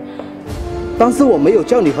但是我没有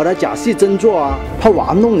叫你和他假戏真做啊，怕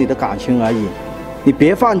玩弄你的感情而已。你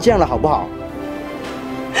别犯贱了好不好？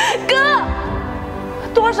哥，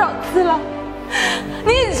多少次了？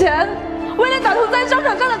你以前为了打通在商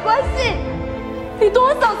场上的关系，你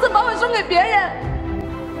多少次把我送给别人？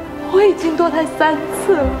我已经堕胎3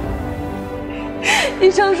次了。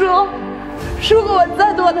医生说，如果我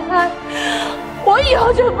再堕胎，我以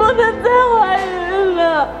后就不能再怀孕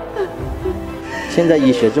了。现在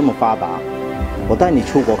医学这么发达，我带你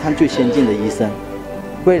出国看最先进的医生，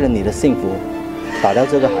为了你的幸福，打掉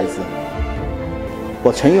这个孩子。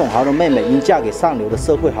我陈永豪的妹妹应嫁给上流的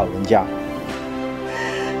社会好人家。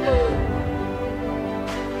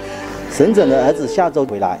沈整的儿子下周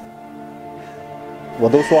回来，我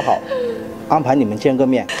都说好，安排你们见个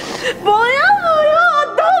面。不要，我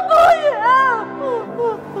都不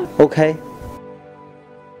要。OK，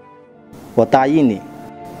 我答应你，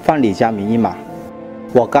放李佳明一马。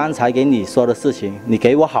我刚才给你说的事情，你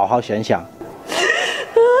给我好好想想。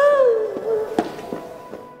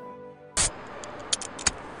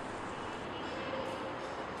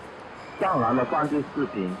上篮的犯罪视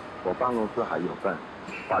频，我办公室还有份，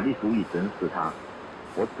法律足以整死他，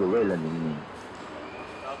我只为了宁宁。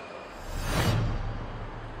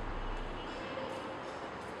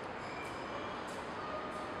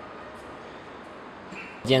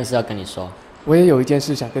一件事要跟你说。我也有一件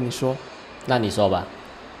事想跟你说。那你说吧。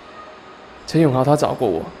陈永豪他找过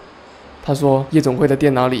我，他说夜总会的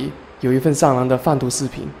电脑里有一份上篮的贩毒视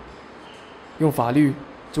频，用法律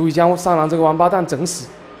足以将上篮这个王八蛋整死。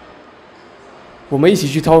我们一起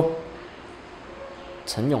去偷。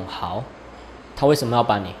陈永豪，他为什么要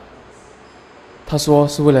帮你？他说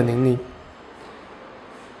是为了宁宁。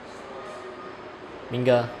明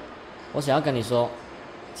哥，我想要跟你说，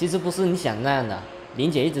其实不是你想那样的。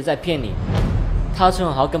林姐一直在骗你，她和陈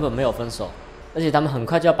永豪根本没有分手，而且他们很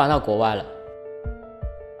快就要搬到国外了，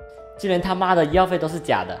就连他妈的医药费都是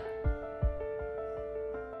假的。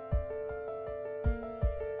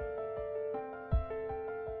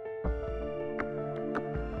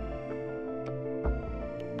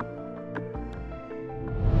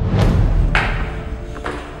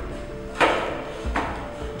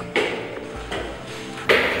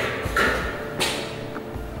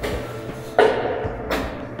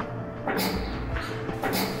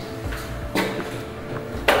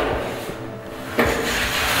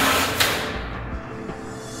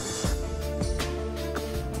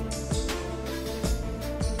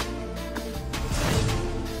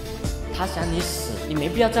他想你死，你没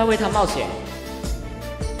必要再为他冒险。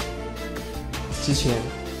之前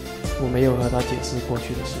我没有和他解释过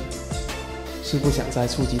去的事，是不想再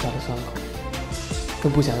触及他的伤口，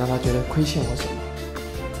更不想让他觉得亏欠我什么。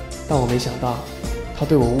但我没想到他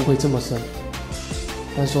对我误会这么深。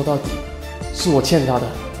但说到底，是我欠他的。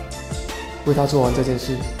为他做完这件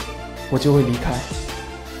事，我就会离开。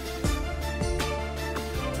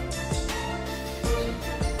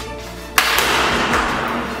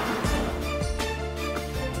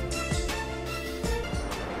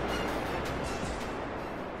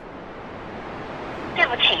对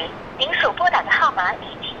不起，您所拨打的号码已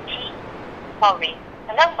停机。Sorry,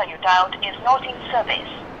 the number you dialed is not in service.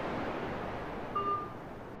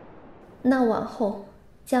 那晚后，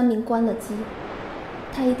佳明关了机，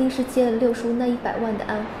他一定是接了六叔那100万的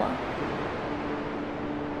安花。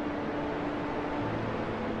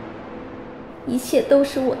一切都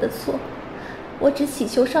是我的错，我只祈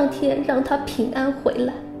求上天让他平安回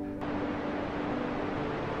来。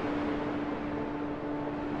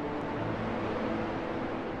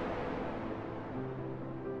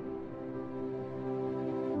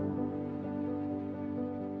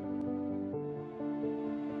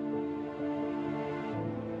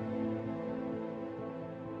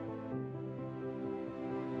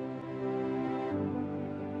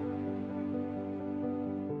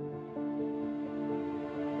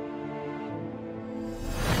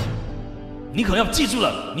你可要记住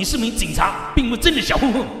了，你是名警察，并不真的小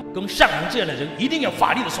混混。跟上人这样的人，一定要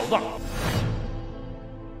法律的手段。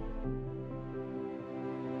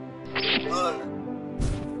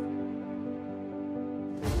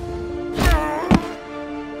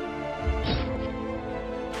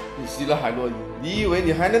你吸了海洛因。你以为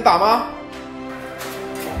你还能打吗？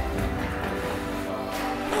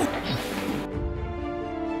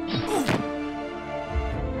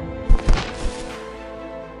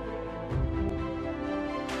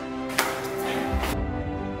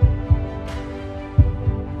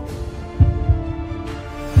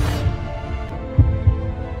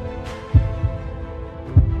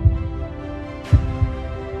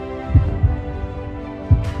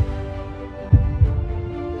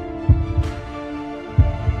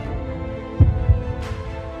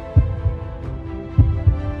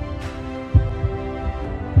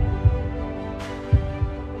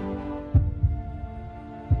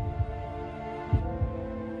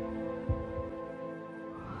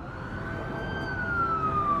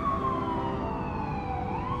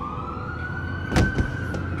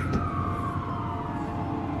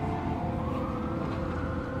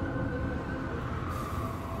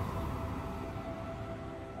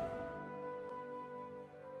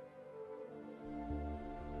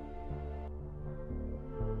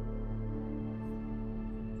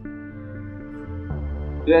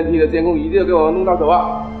电梯的监控一定要给我弄到手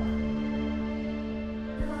啊！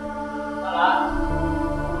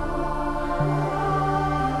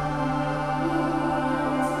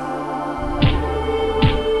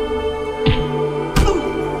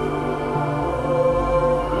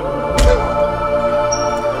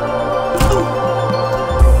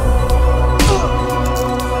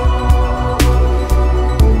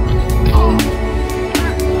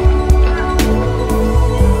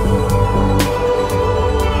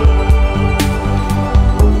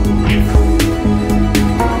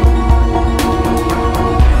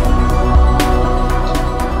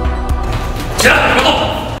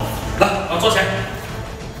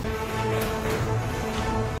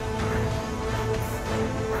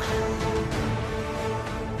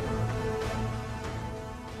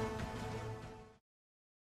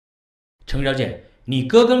程小姐，你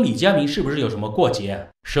哥跟李佳明是不是有什么过节啊？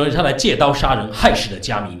所以他来借刀杀人，害死了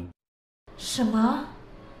佳明。什么？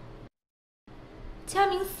佳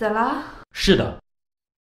明死了？是的。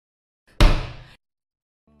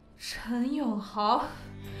陈永豪，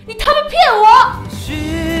你他妈骗我！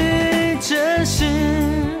许这是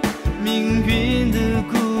命运的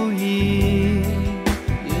故意，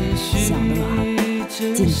小乐，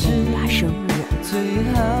今天你爸生日，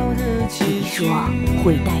你说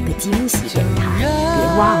会带个惊喜给他，别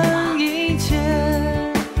忘了。一切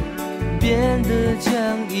变得僵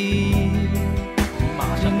硬，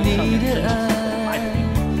你的爱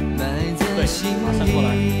埋在心里。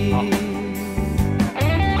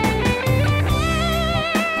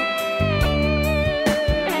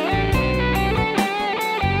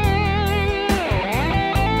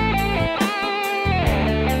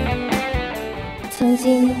曾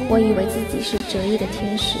经我以为自己是折翼的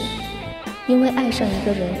天使，因为爱上一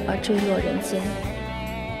个人而坠落人间。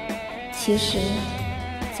其实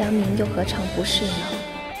佳明又何尝不是呢？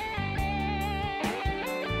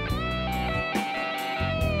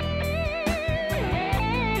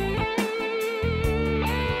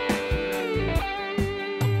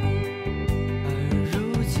而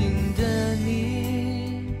如今的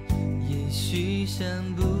你也许想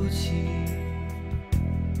不起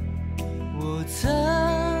我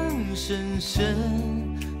曾深深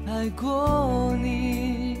爱过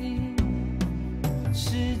你，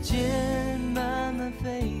时间慢慢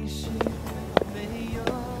飞逝，没有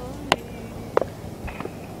你。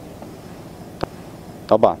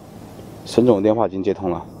老板，沈总的电话已经接通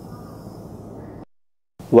了。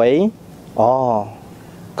喂，哦，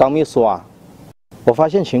高秘书啊，我发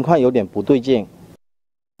现情况有点不对劲，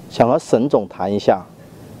想和沈总谈一下。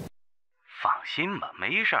放心吧，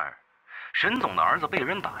没事儿。沈总的儿子被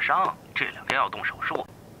人打伤，这2天要动手术。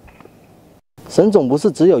沈总不是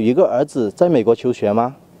只有一个儿子在美国求学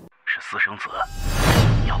吗？是私生子，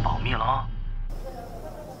要保密了哦。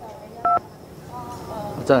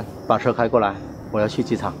阿正，把车开过来，我要去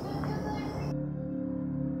机场。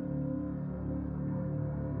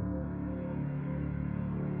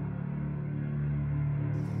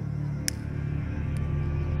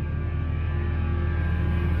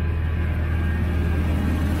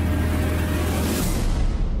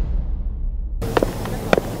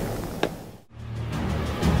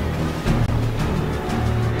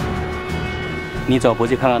你怎么不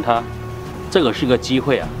去看看他？这个是个机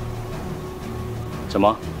会啊！怎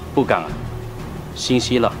么不敢啊？心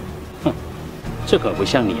虚了？哼，这可不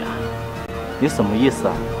像你啊！你什么意思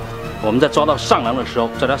啊？我们在抓到上篮的时候，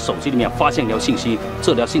在他手机里面发现一条信息，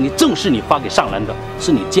这条信息正是你发给上篮的，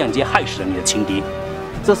是你间接害死了你的情敌。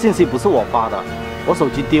这信息不是我发的，我手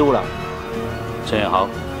机丢了。陈远豪，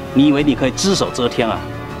你以为你可以只手遮天啊？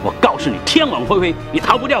我告诉你，天网恢恢，你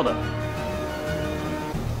逃不掉的。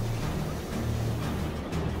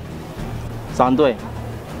张队，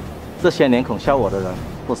这些年恐笑我的人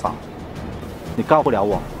不少，你告不了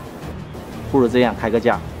我，不如这样开个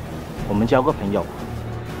价，我们交个朋友。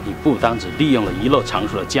你不单只利用了娱乐场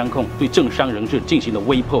所的监控，对政商人士进行了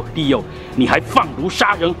威迫利诱，你还贩毒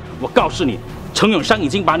杀人。我告诉你，陈永山已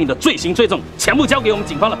经把你的罪行罪证全部交给我们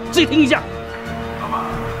警方了，自己听一下。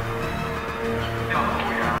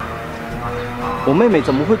我妹妹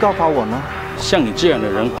怎么会告发我呢？像你这样的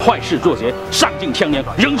人，坏事做绝，丧尽天良，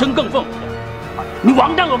人神共愤，你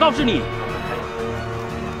完蛋！我告诉你。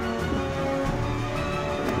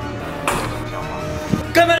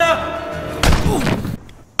干嘛呢？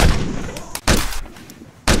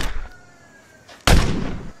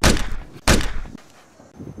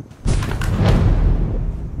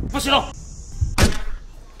不许动！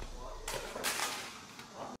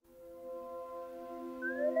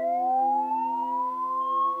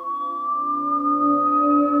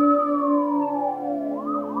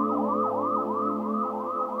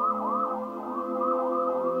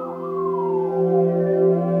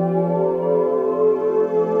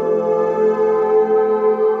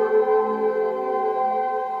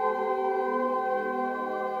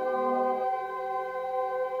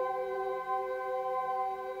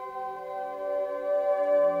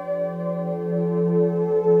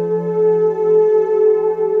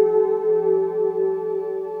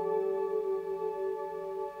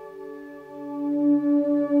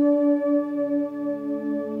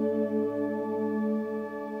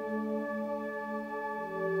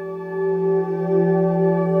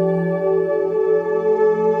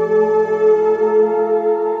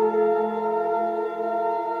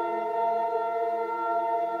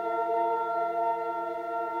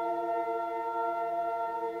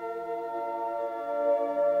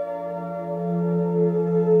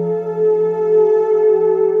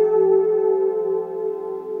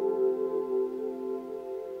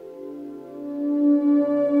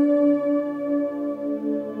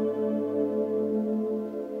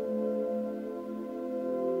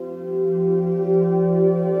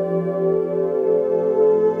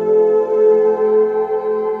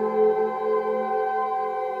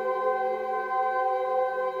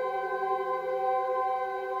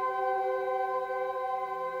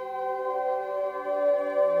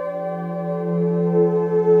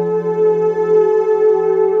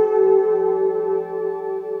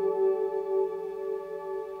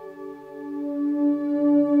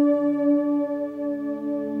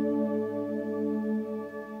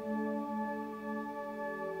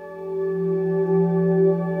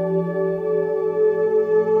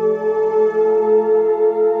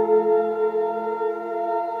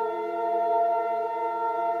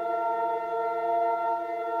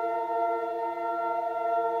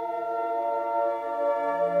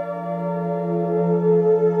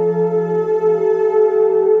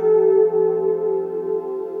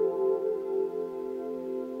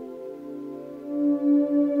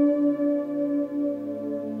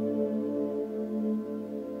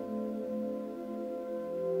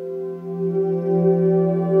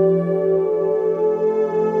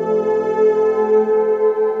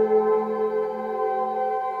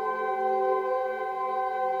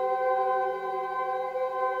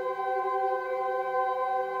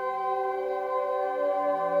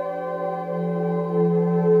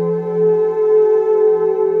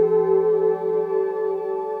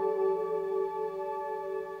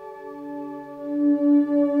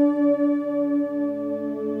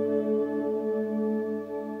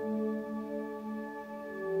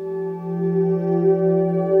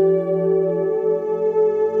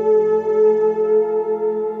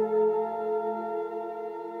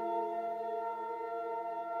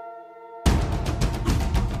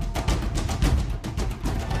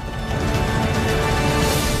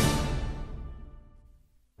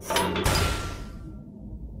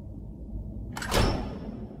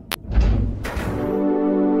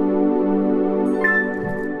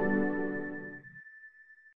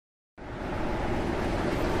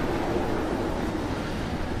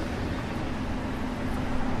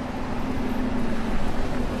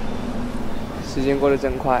时间过得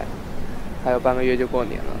真快，还有半个月就过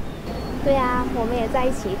年了。对啊，我们也在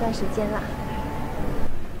一起一段时间了。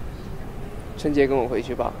春节跟我回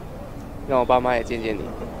去吧，让我爸妈也见见你。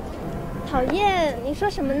讨厌，你说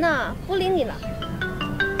什么呢？不理你了。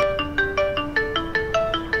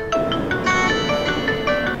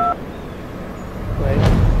喂。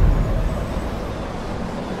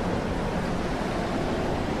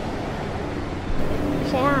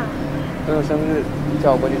谁啊？朋友生日，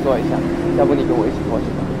叫我过去坐一下，要不你跟我一起过去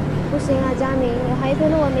吧。不行啊，佳明，你还一篇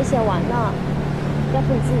论文没写完呢，要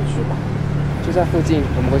不你自己去吧。就在附近，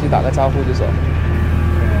我们过去打个招呼就走。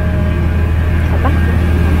好吧。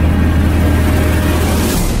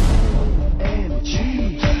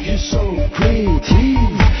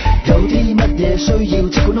有啲乜嘢需要，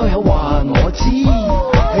即管開口話我知。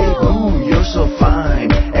Hey boo, you're so fine,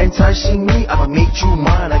 enticing me, I'ma make you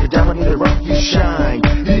mine. Like a diamond in the rough, you shine.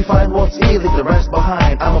 You define what's it, leave the rest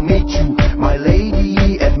behind. I'ma make you my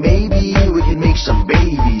lady, and maybe we can make some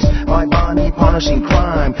babies. My body punishing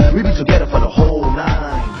crime, we be together for the whole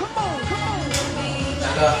night. 强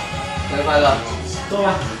哥，生日快乐！坐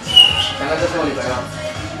吧。强哥，这是我女朋友。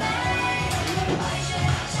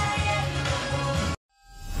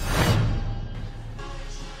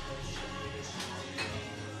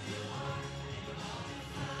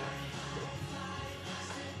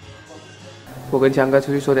我跟强哥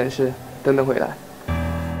出去说点事，等等回来。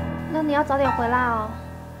那你要早点回来哦。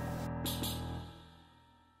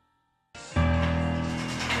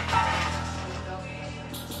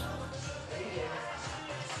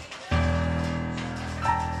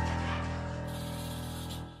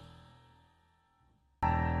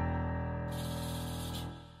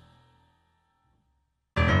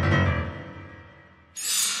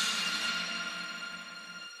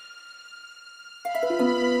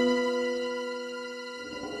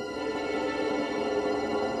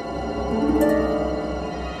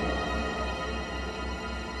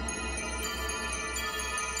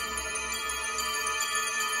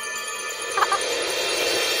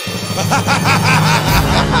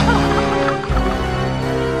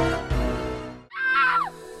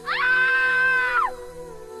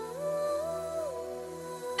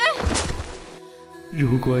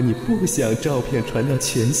如果你不想照片传到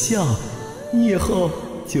全校，你以后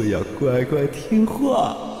就要乖乖听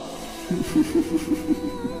话，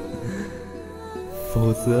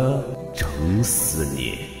否则整死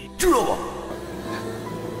你，知道吧？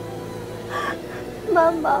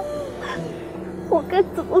妈妈，我该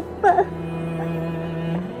怎么办？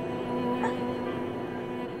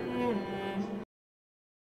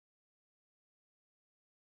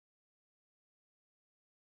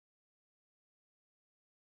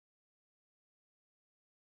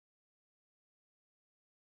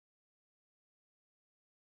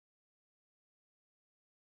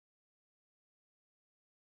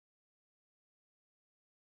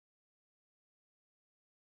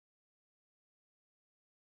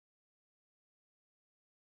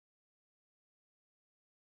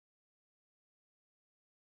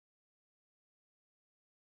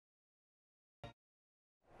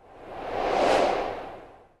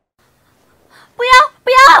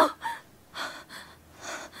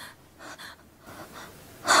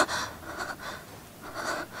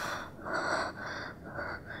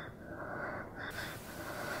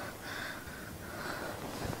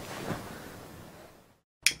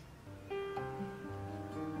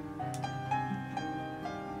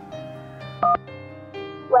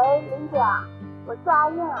喂，林姐，我是阿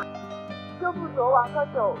燕啊。舅父昨晚喝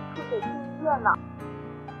酒吐血进医院了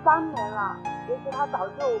，3年了，也许他早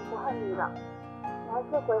就不恨你了，你还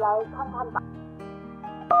是回来看看吧。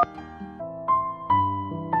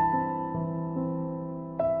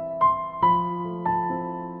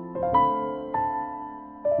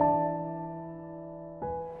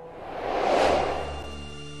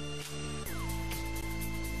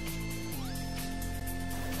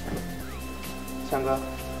强哥，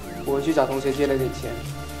我回去找同学借了点钱，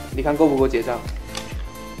你看够不够结账？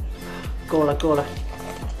够了够了。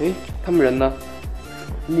诶，他们人呢？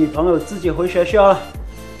女朋友自己回学校了，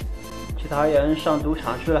其他人上赌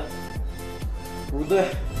场去了。不对，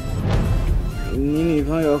你女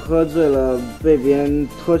朋友喝醉了，被别人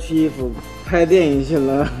脱去衣服拍电影去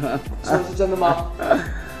了。说的是真的吗？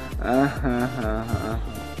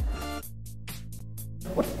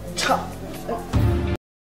我操！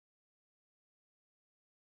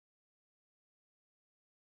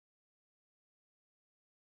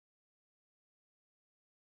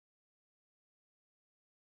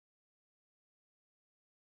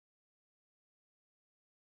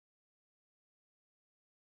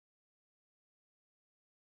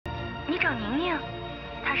你找宁宁，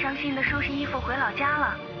她伤心的收拾衣服回老家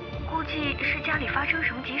了，估计是家里发生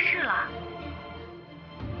什么急事了。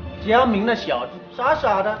江明那小子傻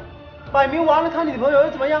傻的，摆明玩了他女朋友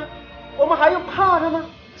又怎么样？我们还用怕他吗？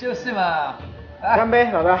就是嘛。干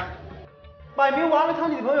杯，老大。摆明玩了他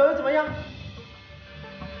女朋友又怎么样？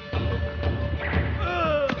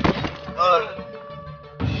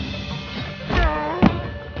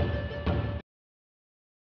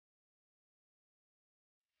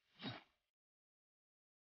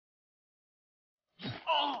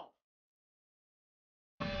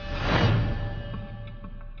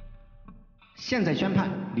现在宣判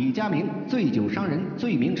李家明醉酒伤人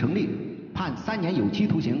罪名成立，判3年有期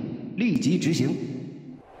徒刑，立即执行。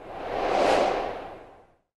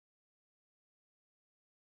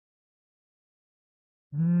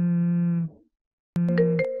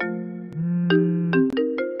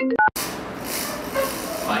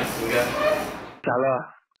喂，林哥。小乐，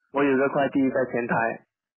我有个快递在前台，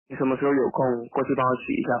你什么时候有空过去帮我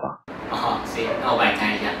取一下吧？哦，行，那我帮你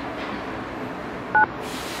看一下。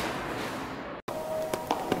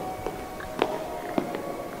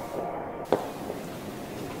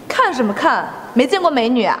看什么看？没见过美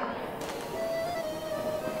女啊？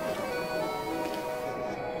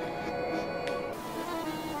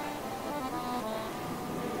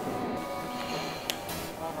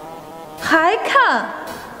还看？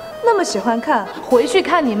那么喜欢看，回去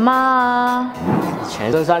看你妈。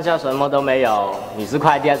全身上下什么都没有，你是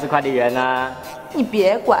快递还是快递员啊？你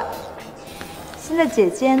别管。现在姐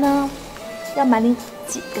姐呢，要瞒你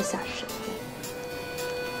几个小时？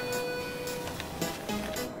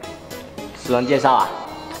熟人介绍啊？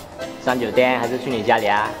上酒店还是去你家里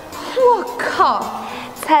啊？我靠，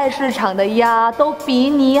菜市场的鸭都比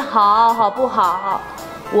你好，好不好？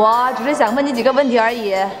我只是想问你几个问题而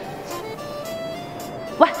已。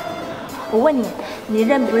喂，我问你，你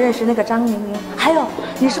认不认识那个张宁宁？还有，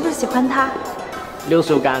你是不是喜欢她？6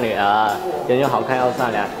叔干女儿，人又好看又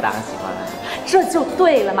善良，当然喜欢了。这就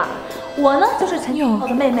对了嘛。我呢就是陈永浩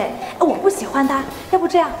的妹妹，我不喜欢她，要不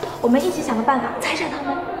这样，我们一起想个办法拆散他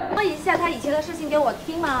们。说一下他以前的事情给我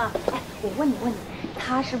听嘛。哎，我问你，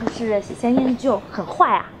他是不是喜新厌旧，很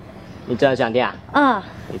坏啊？你真的想听啊？嗯。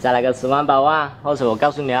你再来个10万8万，或者我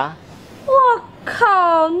告诉你啊。我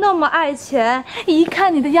靠，那么爱钱，一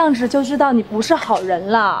看你的样子就知道你不是好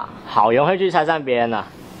人了。好人会去拆散别人的。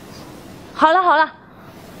好了，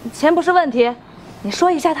钱不是问题，你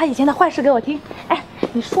说一下他以前的坏事给我听。哎，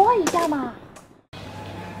你说一下嘛。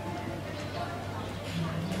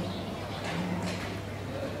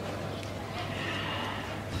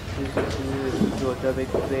是我这辈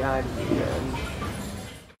子最爱的女人。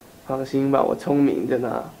放心吧，我聪明着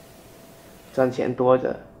呢，赚钱多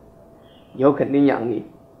着，以后肯定养你。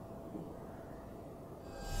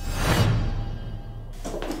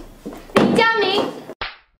李佳明，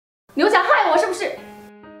你又想害我是不是？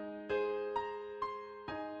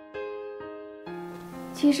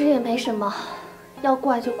其实也没什么，要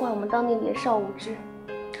怪就怪我们当年年少无知。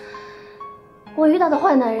我遇到的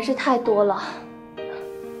坏男人是太多了，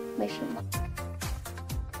没什么。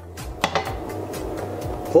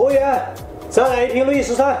服务员，再来一瓶路易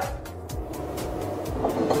13。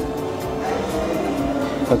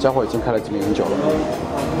那家伙已经开了几瓶很久了。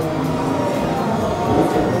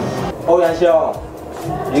欧阳兄，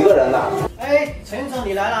一个人呐？哎，陈总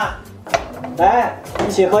你来了，来一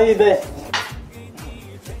起喝一杯。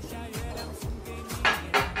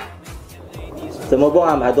怎么不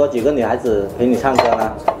安排多几个女孩子陪你唱歌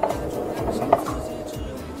呢？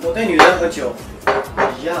我对女人和酒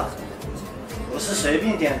一样，不是随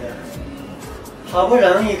便点的。好不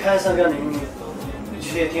容易看上个宁宁，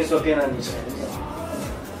却听说变了你陈总。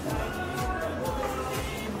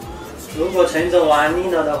如果陈总玩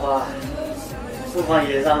腻了的话，不妨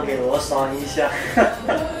也让给我爽一下。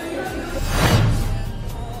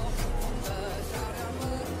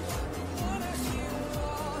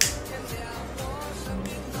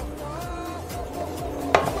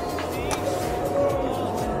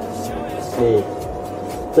你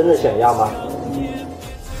真的想要吗？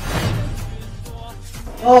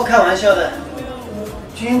哦，开玩笑的，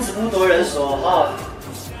君子不夺人所好。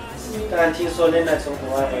但听说妹妹从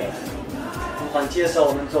国外回来，不妨介绍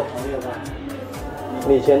我们做朋友吧。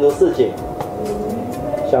你前途似锦，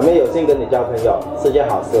小妹有幸跟你交朋友是件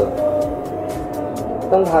好事。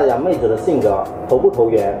但她养妹子的性格投不投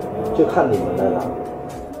缘，就看你们的了。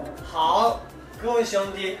好，各位兄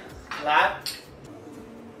弟，来。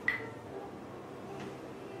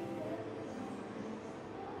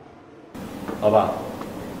老板，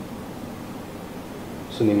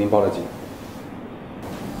是宁宁报的警。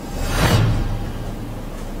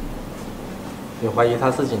你怀疑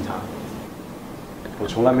他是警察？我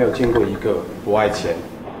从来没有见过一个不爱钱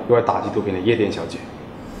又爱打击毒品的夜店小姐。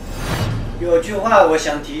有句话我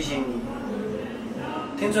想提醒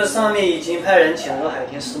你，听说上面已经派人潜入海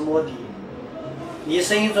天石摸底，你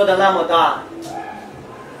生意做得那么大，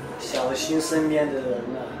小心身边的人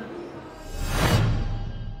啊。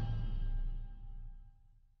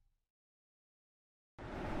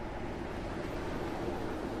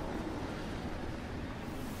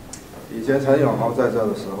以前陈永豪在这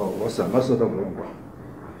的时候，我什么事都不用管。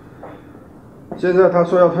现在他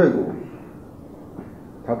说要退股，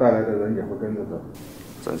他带来的人也会跟着走。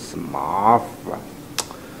真是麻烦。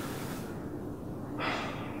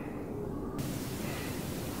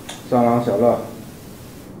上郎、小乐，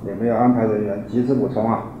你们要安排人员及时补充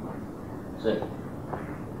啊。是。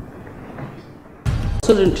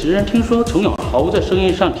此人听说陈永豪在生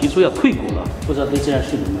意上提出要退股了，不知道对这件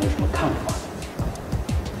事你们有什么看法？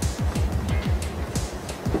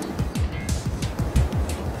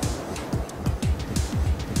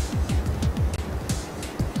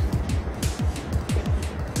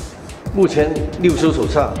目前六叔手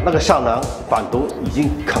上那个善良反毒已经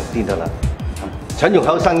肯定的了。陈永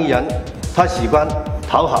豪生意人，他喜欢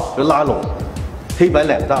讨好和拉拢，黑白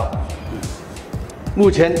两道。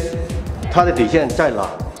目前他的底线在哪，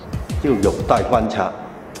就有待观察。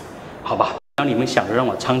好吧，当你们想着让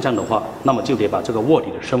我参战的话，那么就得把这个卧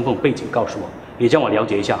底的身份背景告诉我，也让我了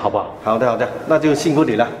解一下，好不好？好的，好的，那就辛苦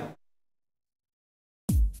你了。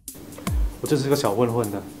我就是个小混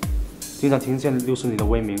混的，经常听见六叔你的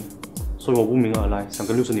威名，所以我慕名而来，想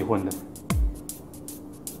跟六叔你混的。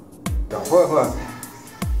小混混，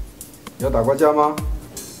有打过架吗？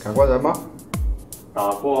砍过人吗？打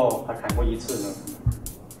过，还砍过一次呢。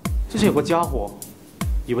之前有个家伙，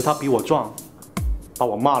以为他比我壮，把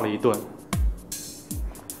我骂了一顿。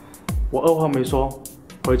我二话没说，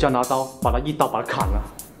回家拿刀把他一刀把他砍了。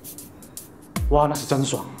哇，那是真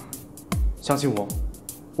爽！相信我，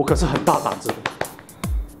我可是很大胆子的。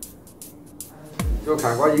就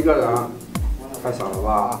砍过一个人，太少了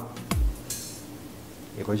吧？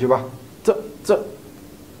你回去吧。这，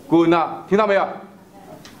滚啊！听到没有？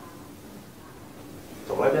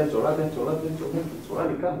走那边，走那边，走那边，走那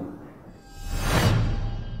里干嘛？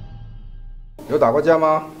有打过架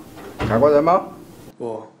吗？砍过人吗？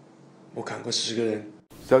我砍过10个人。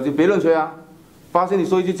小心别乱吹啊！发现你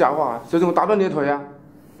说一句假话，小心我打断你的腿啊！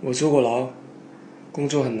我坐过牢，工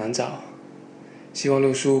作很难找，希望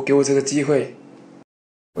六叔给我这个机会。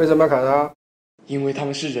为什么要砍他？因为他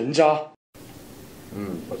们是人渣。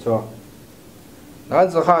不错。男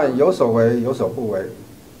子汉有所为有所不为，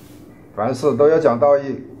凡事都要讲道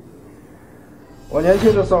义。我年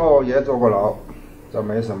轻的时候也坐过牢，这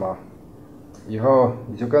没什么。以后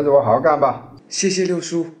你就跟着我好好干吧。谢谢六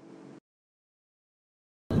叔。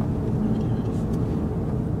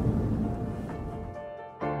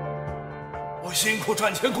我辛苦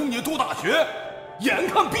赚钱供你读大学，眼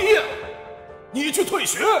看毕业了，你去退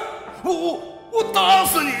学，我打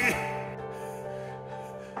死你！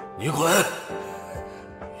你滚！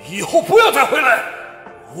以后不要再回来，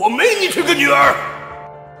我没你这个女儿。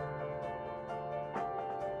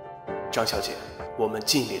张小姐，我们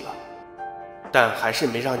尽力了，但还是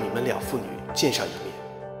没让你们两父女见上一面，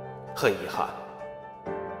很遗憾。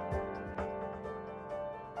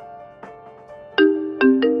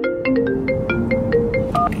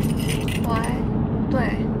喂，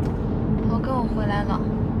对，头跟我回来了，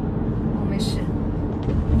我没事。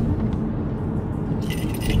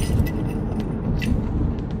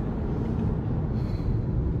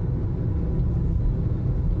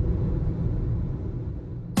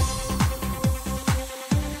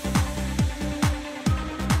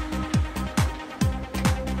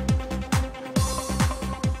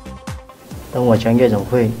等我将夜总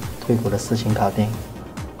会退股的事情搞定，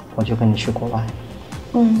我就跟你去国外。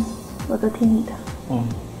我都听你的。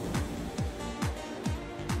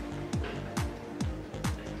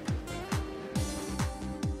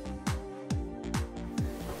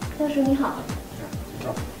教授你好。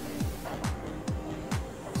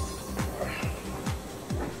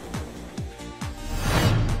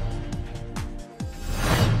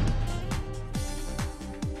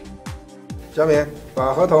佳明，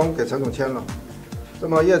把合同给陈总签了，这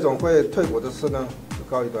么夜总会退股的事呢，就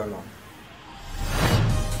告一段落。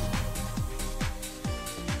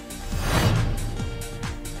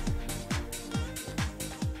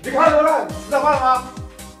你看出来，知道办了吗？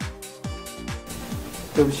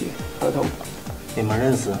对不起，合同。你们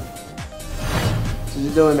认识？只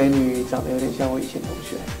是这位美女长得有点像我以前同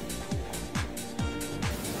学。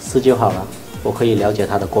是就好了，我可以了解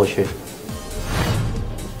她的过去。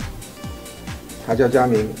他叫佳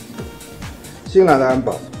明，新来的安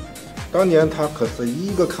保。当年他可是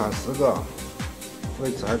一个砍10个，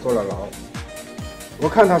为此还坐了牢。我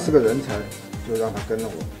看他是个人才，就让他跟了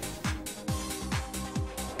我。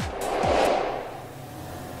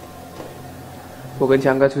我跟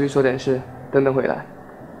强哥出去说点事，等等回来。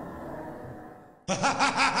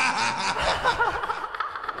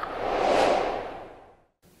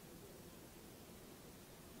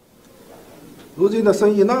如今的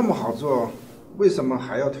生意那么好做，为什么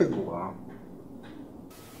还要退股啊？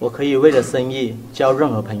我可以为了生意交任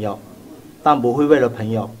何朋友，但不会为了朋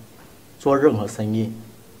友做任何生意。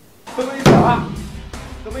这个意思啊！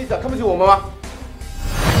什么意思啊？看不起我们吗？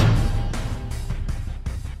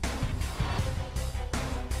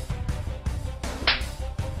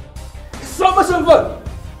什么身份？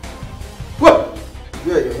喂，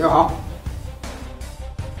越远越好。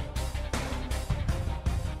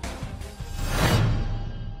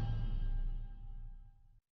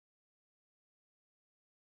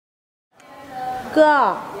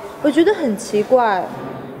哥，我觉得很奇怪，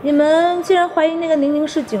你们既然怀疑那个宁宁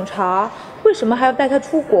是警察，为什么还要带她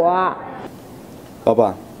出国啊？老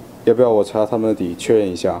板，要不要我查他们的底确认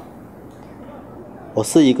一下？我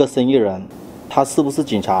是一个生意人，他是不是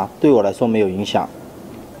警察对我来说没有影响，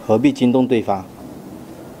何必惊动对方？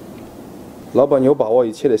老板有把握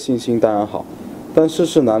一切的信心当然好，但世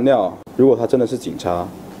事难料，如果他真的是警察，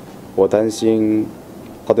我担心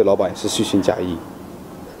他对老板也是虚情假意。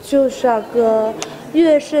就是啊，哥，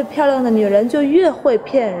越是漂亮的女人就越会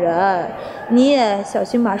骗人，你也小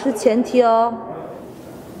心马是前提哦。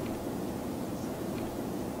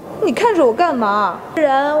你看着我干嘛？虽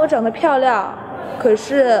然我长得漂亮，可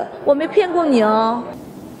是我没骗过你哦。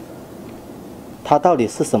他到底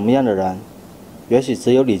是什么样的人，也许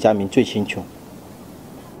只有李佳明最清楚。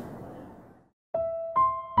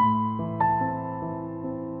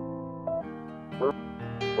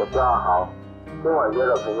我是阿豪，今晚约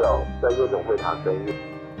了朋友在夜总会谈生意，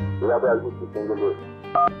你要不要一起跟着路？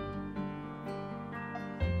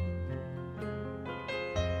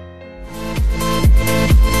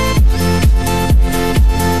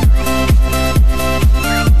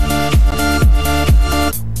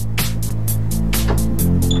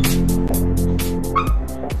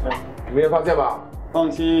没有发现吧？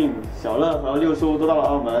放心，小乐和六叔都到了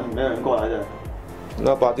澳门，没有人过来的。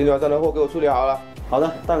那把今天晚上的货给我处理好了。好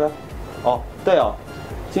的，大哥。哦，对哦，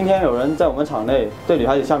今天有人在我们厂内对女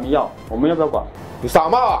孩子下迷药，我们要不要管？你傻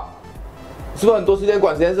帽啊！你是不是很多时间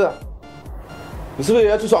管闲事？你是不是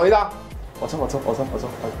也要去闯一趟？我抽。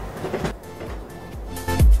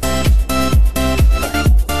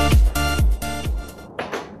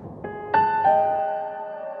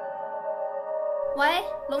喂，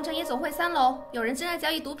龙城夜总会3楼，有人正在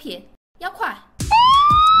交易毒品，要快！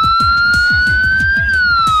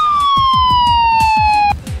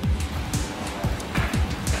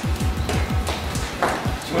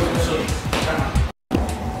请问什么事？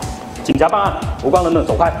警察办案，无关人等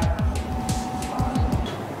走开。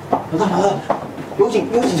老大，有警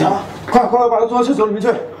察吗？快把他抓到厕所里面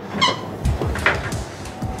去！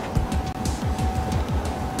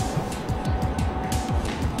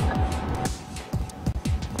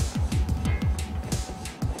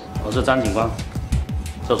我是张警官，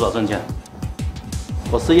这是我证件。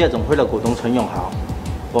我是夜总会的股东陈永豪，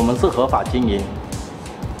我们是合法经营。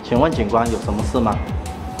请问警官有什么事吗？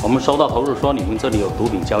我们收到投诉说你们这里有毒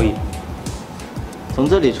品交易。从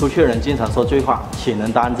这里出去的人经常说醉话，岂能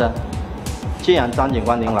当真？既然张警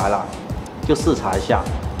官您来了，就视察一下，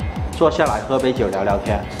坐下来喝杯酒聊聊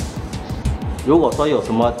天。如果说有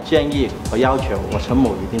什么建议和要求，我陈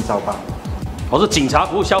某一定照办。我是警察，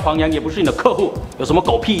不是消防员，也不是你的客户，有什么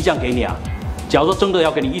狗屁意见给你啊？假如说真的要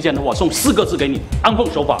给你意见的话，送4个字给你：安分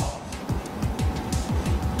守法。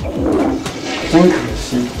真可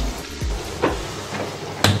惜。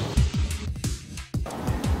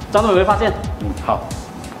张总有没有发现？好。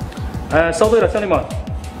收队了，兄弟们。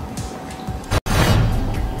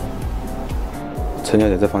陈小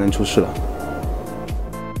姐在房间出事了。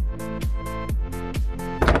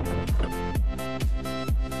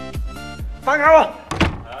放开我！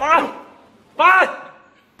放！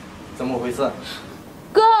怎么回事？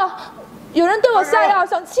哥，有人对我下药，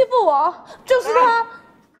想欺负我，就是他。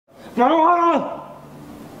放我！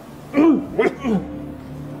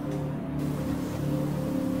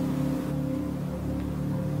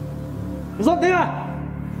我说點啊！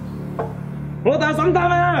我打上單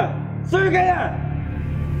啊！衰嘅啊！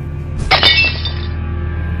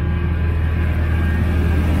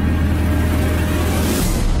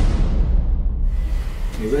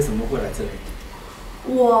你为什么会来这里？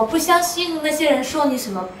我不相信那些人说你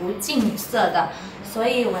什么不近女色的，所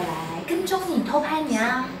以我来跟踪你，偷拍你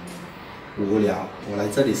啊！无聊，我来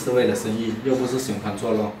这里是为了生意，又不是喜欢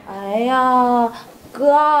做肉。哎呀，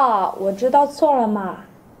哥，我知道错了嘛。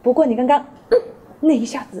不过你刚刚，那一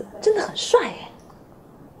下子真的很帅哎。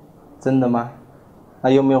真的吗？那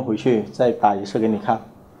用不用回去再打一次给你看？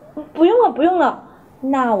不用了，不用了，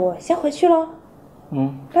那我先回去喽。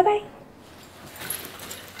拜拜。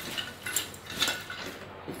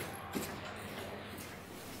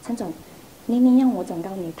陈总，宁宁让我转告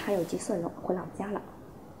你，她有急事回老家了。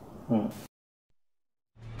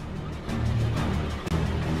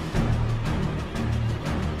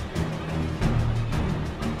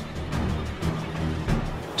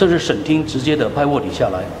这是省厅直接的派卧底下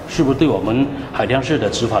来，是不是对我们海淀市的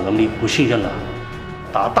执法能力不信任了？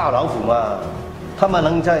打大老虎嘛，他们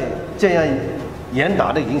能在这样严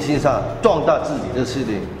打的形势下壮大自己的势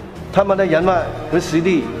力，他们的人脉和实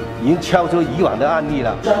力已经超出以往的案例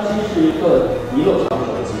了。山西是一个遗漏场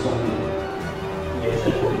所的集中地，也是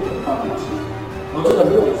土地的范围之一。而这个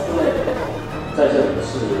六处呢，在这里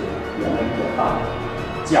是原来比较大的。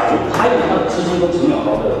假如他与他的资金都陈永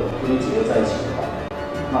豪的跟你结合在一起的话，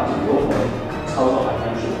那就有可能操作海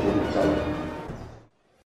滩市的土地交易。